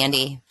joining us,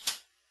 Sandy.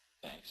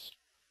 Thanks.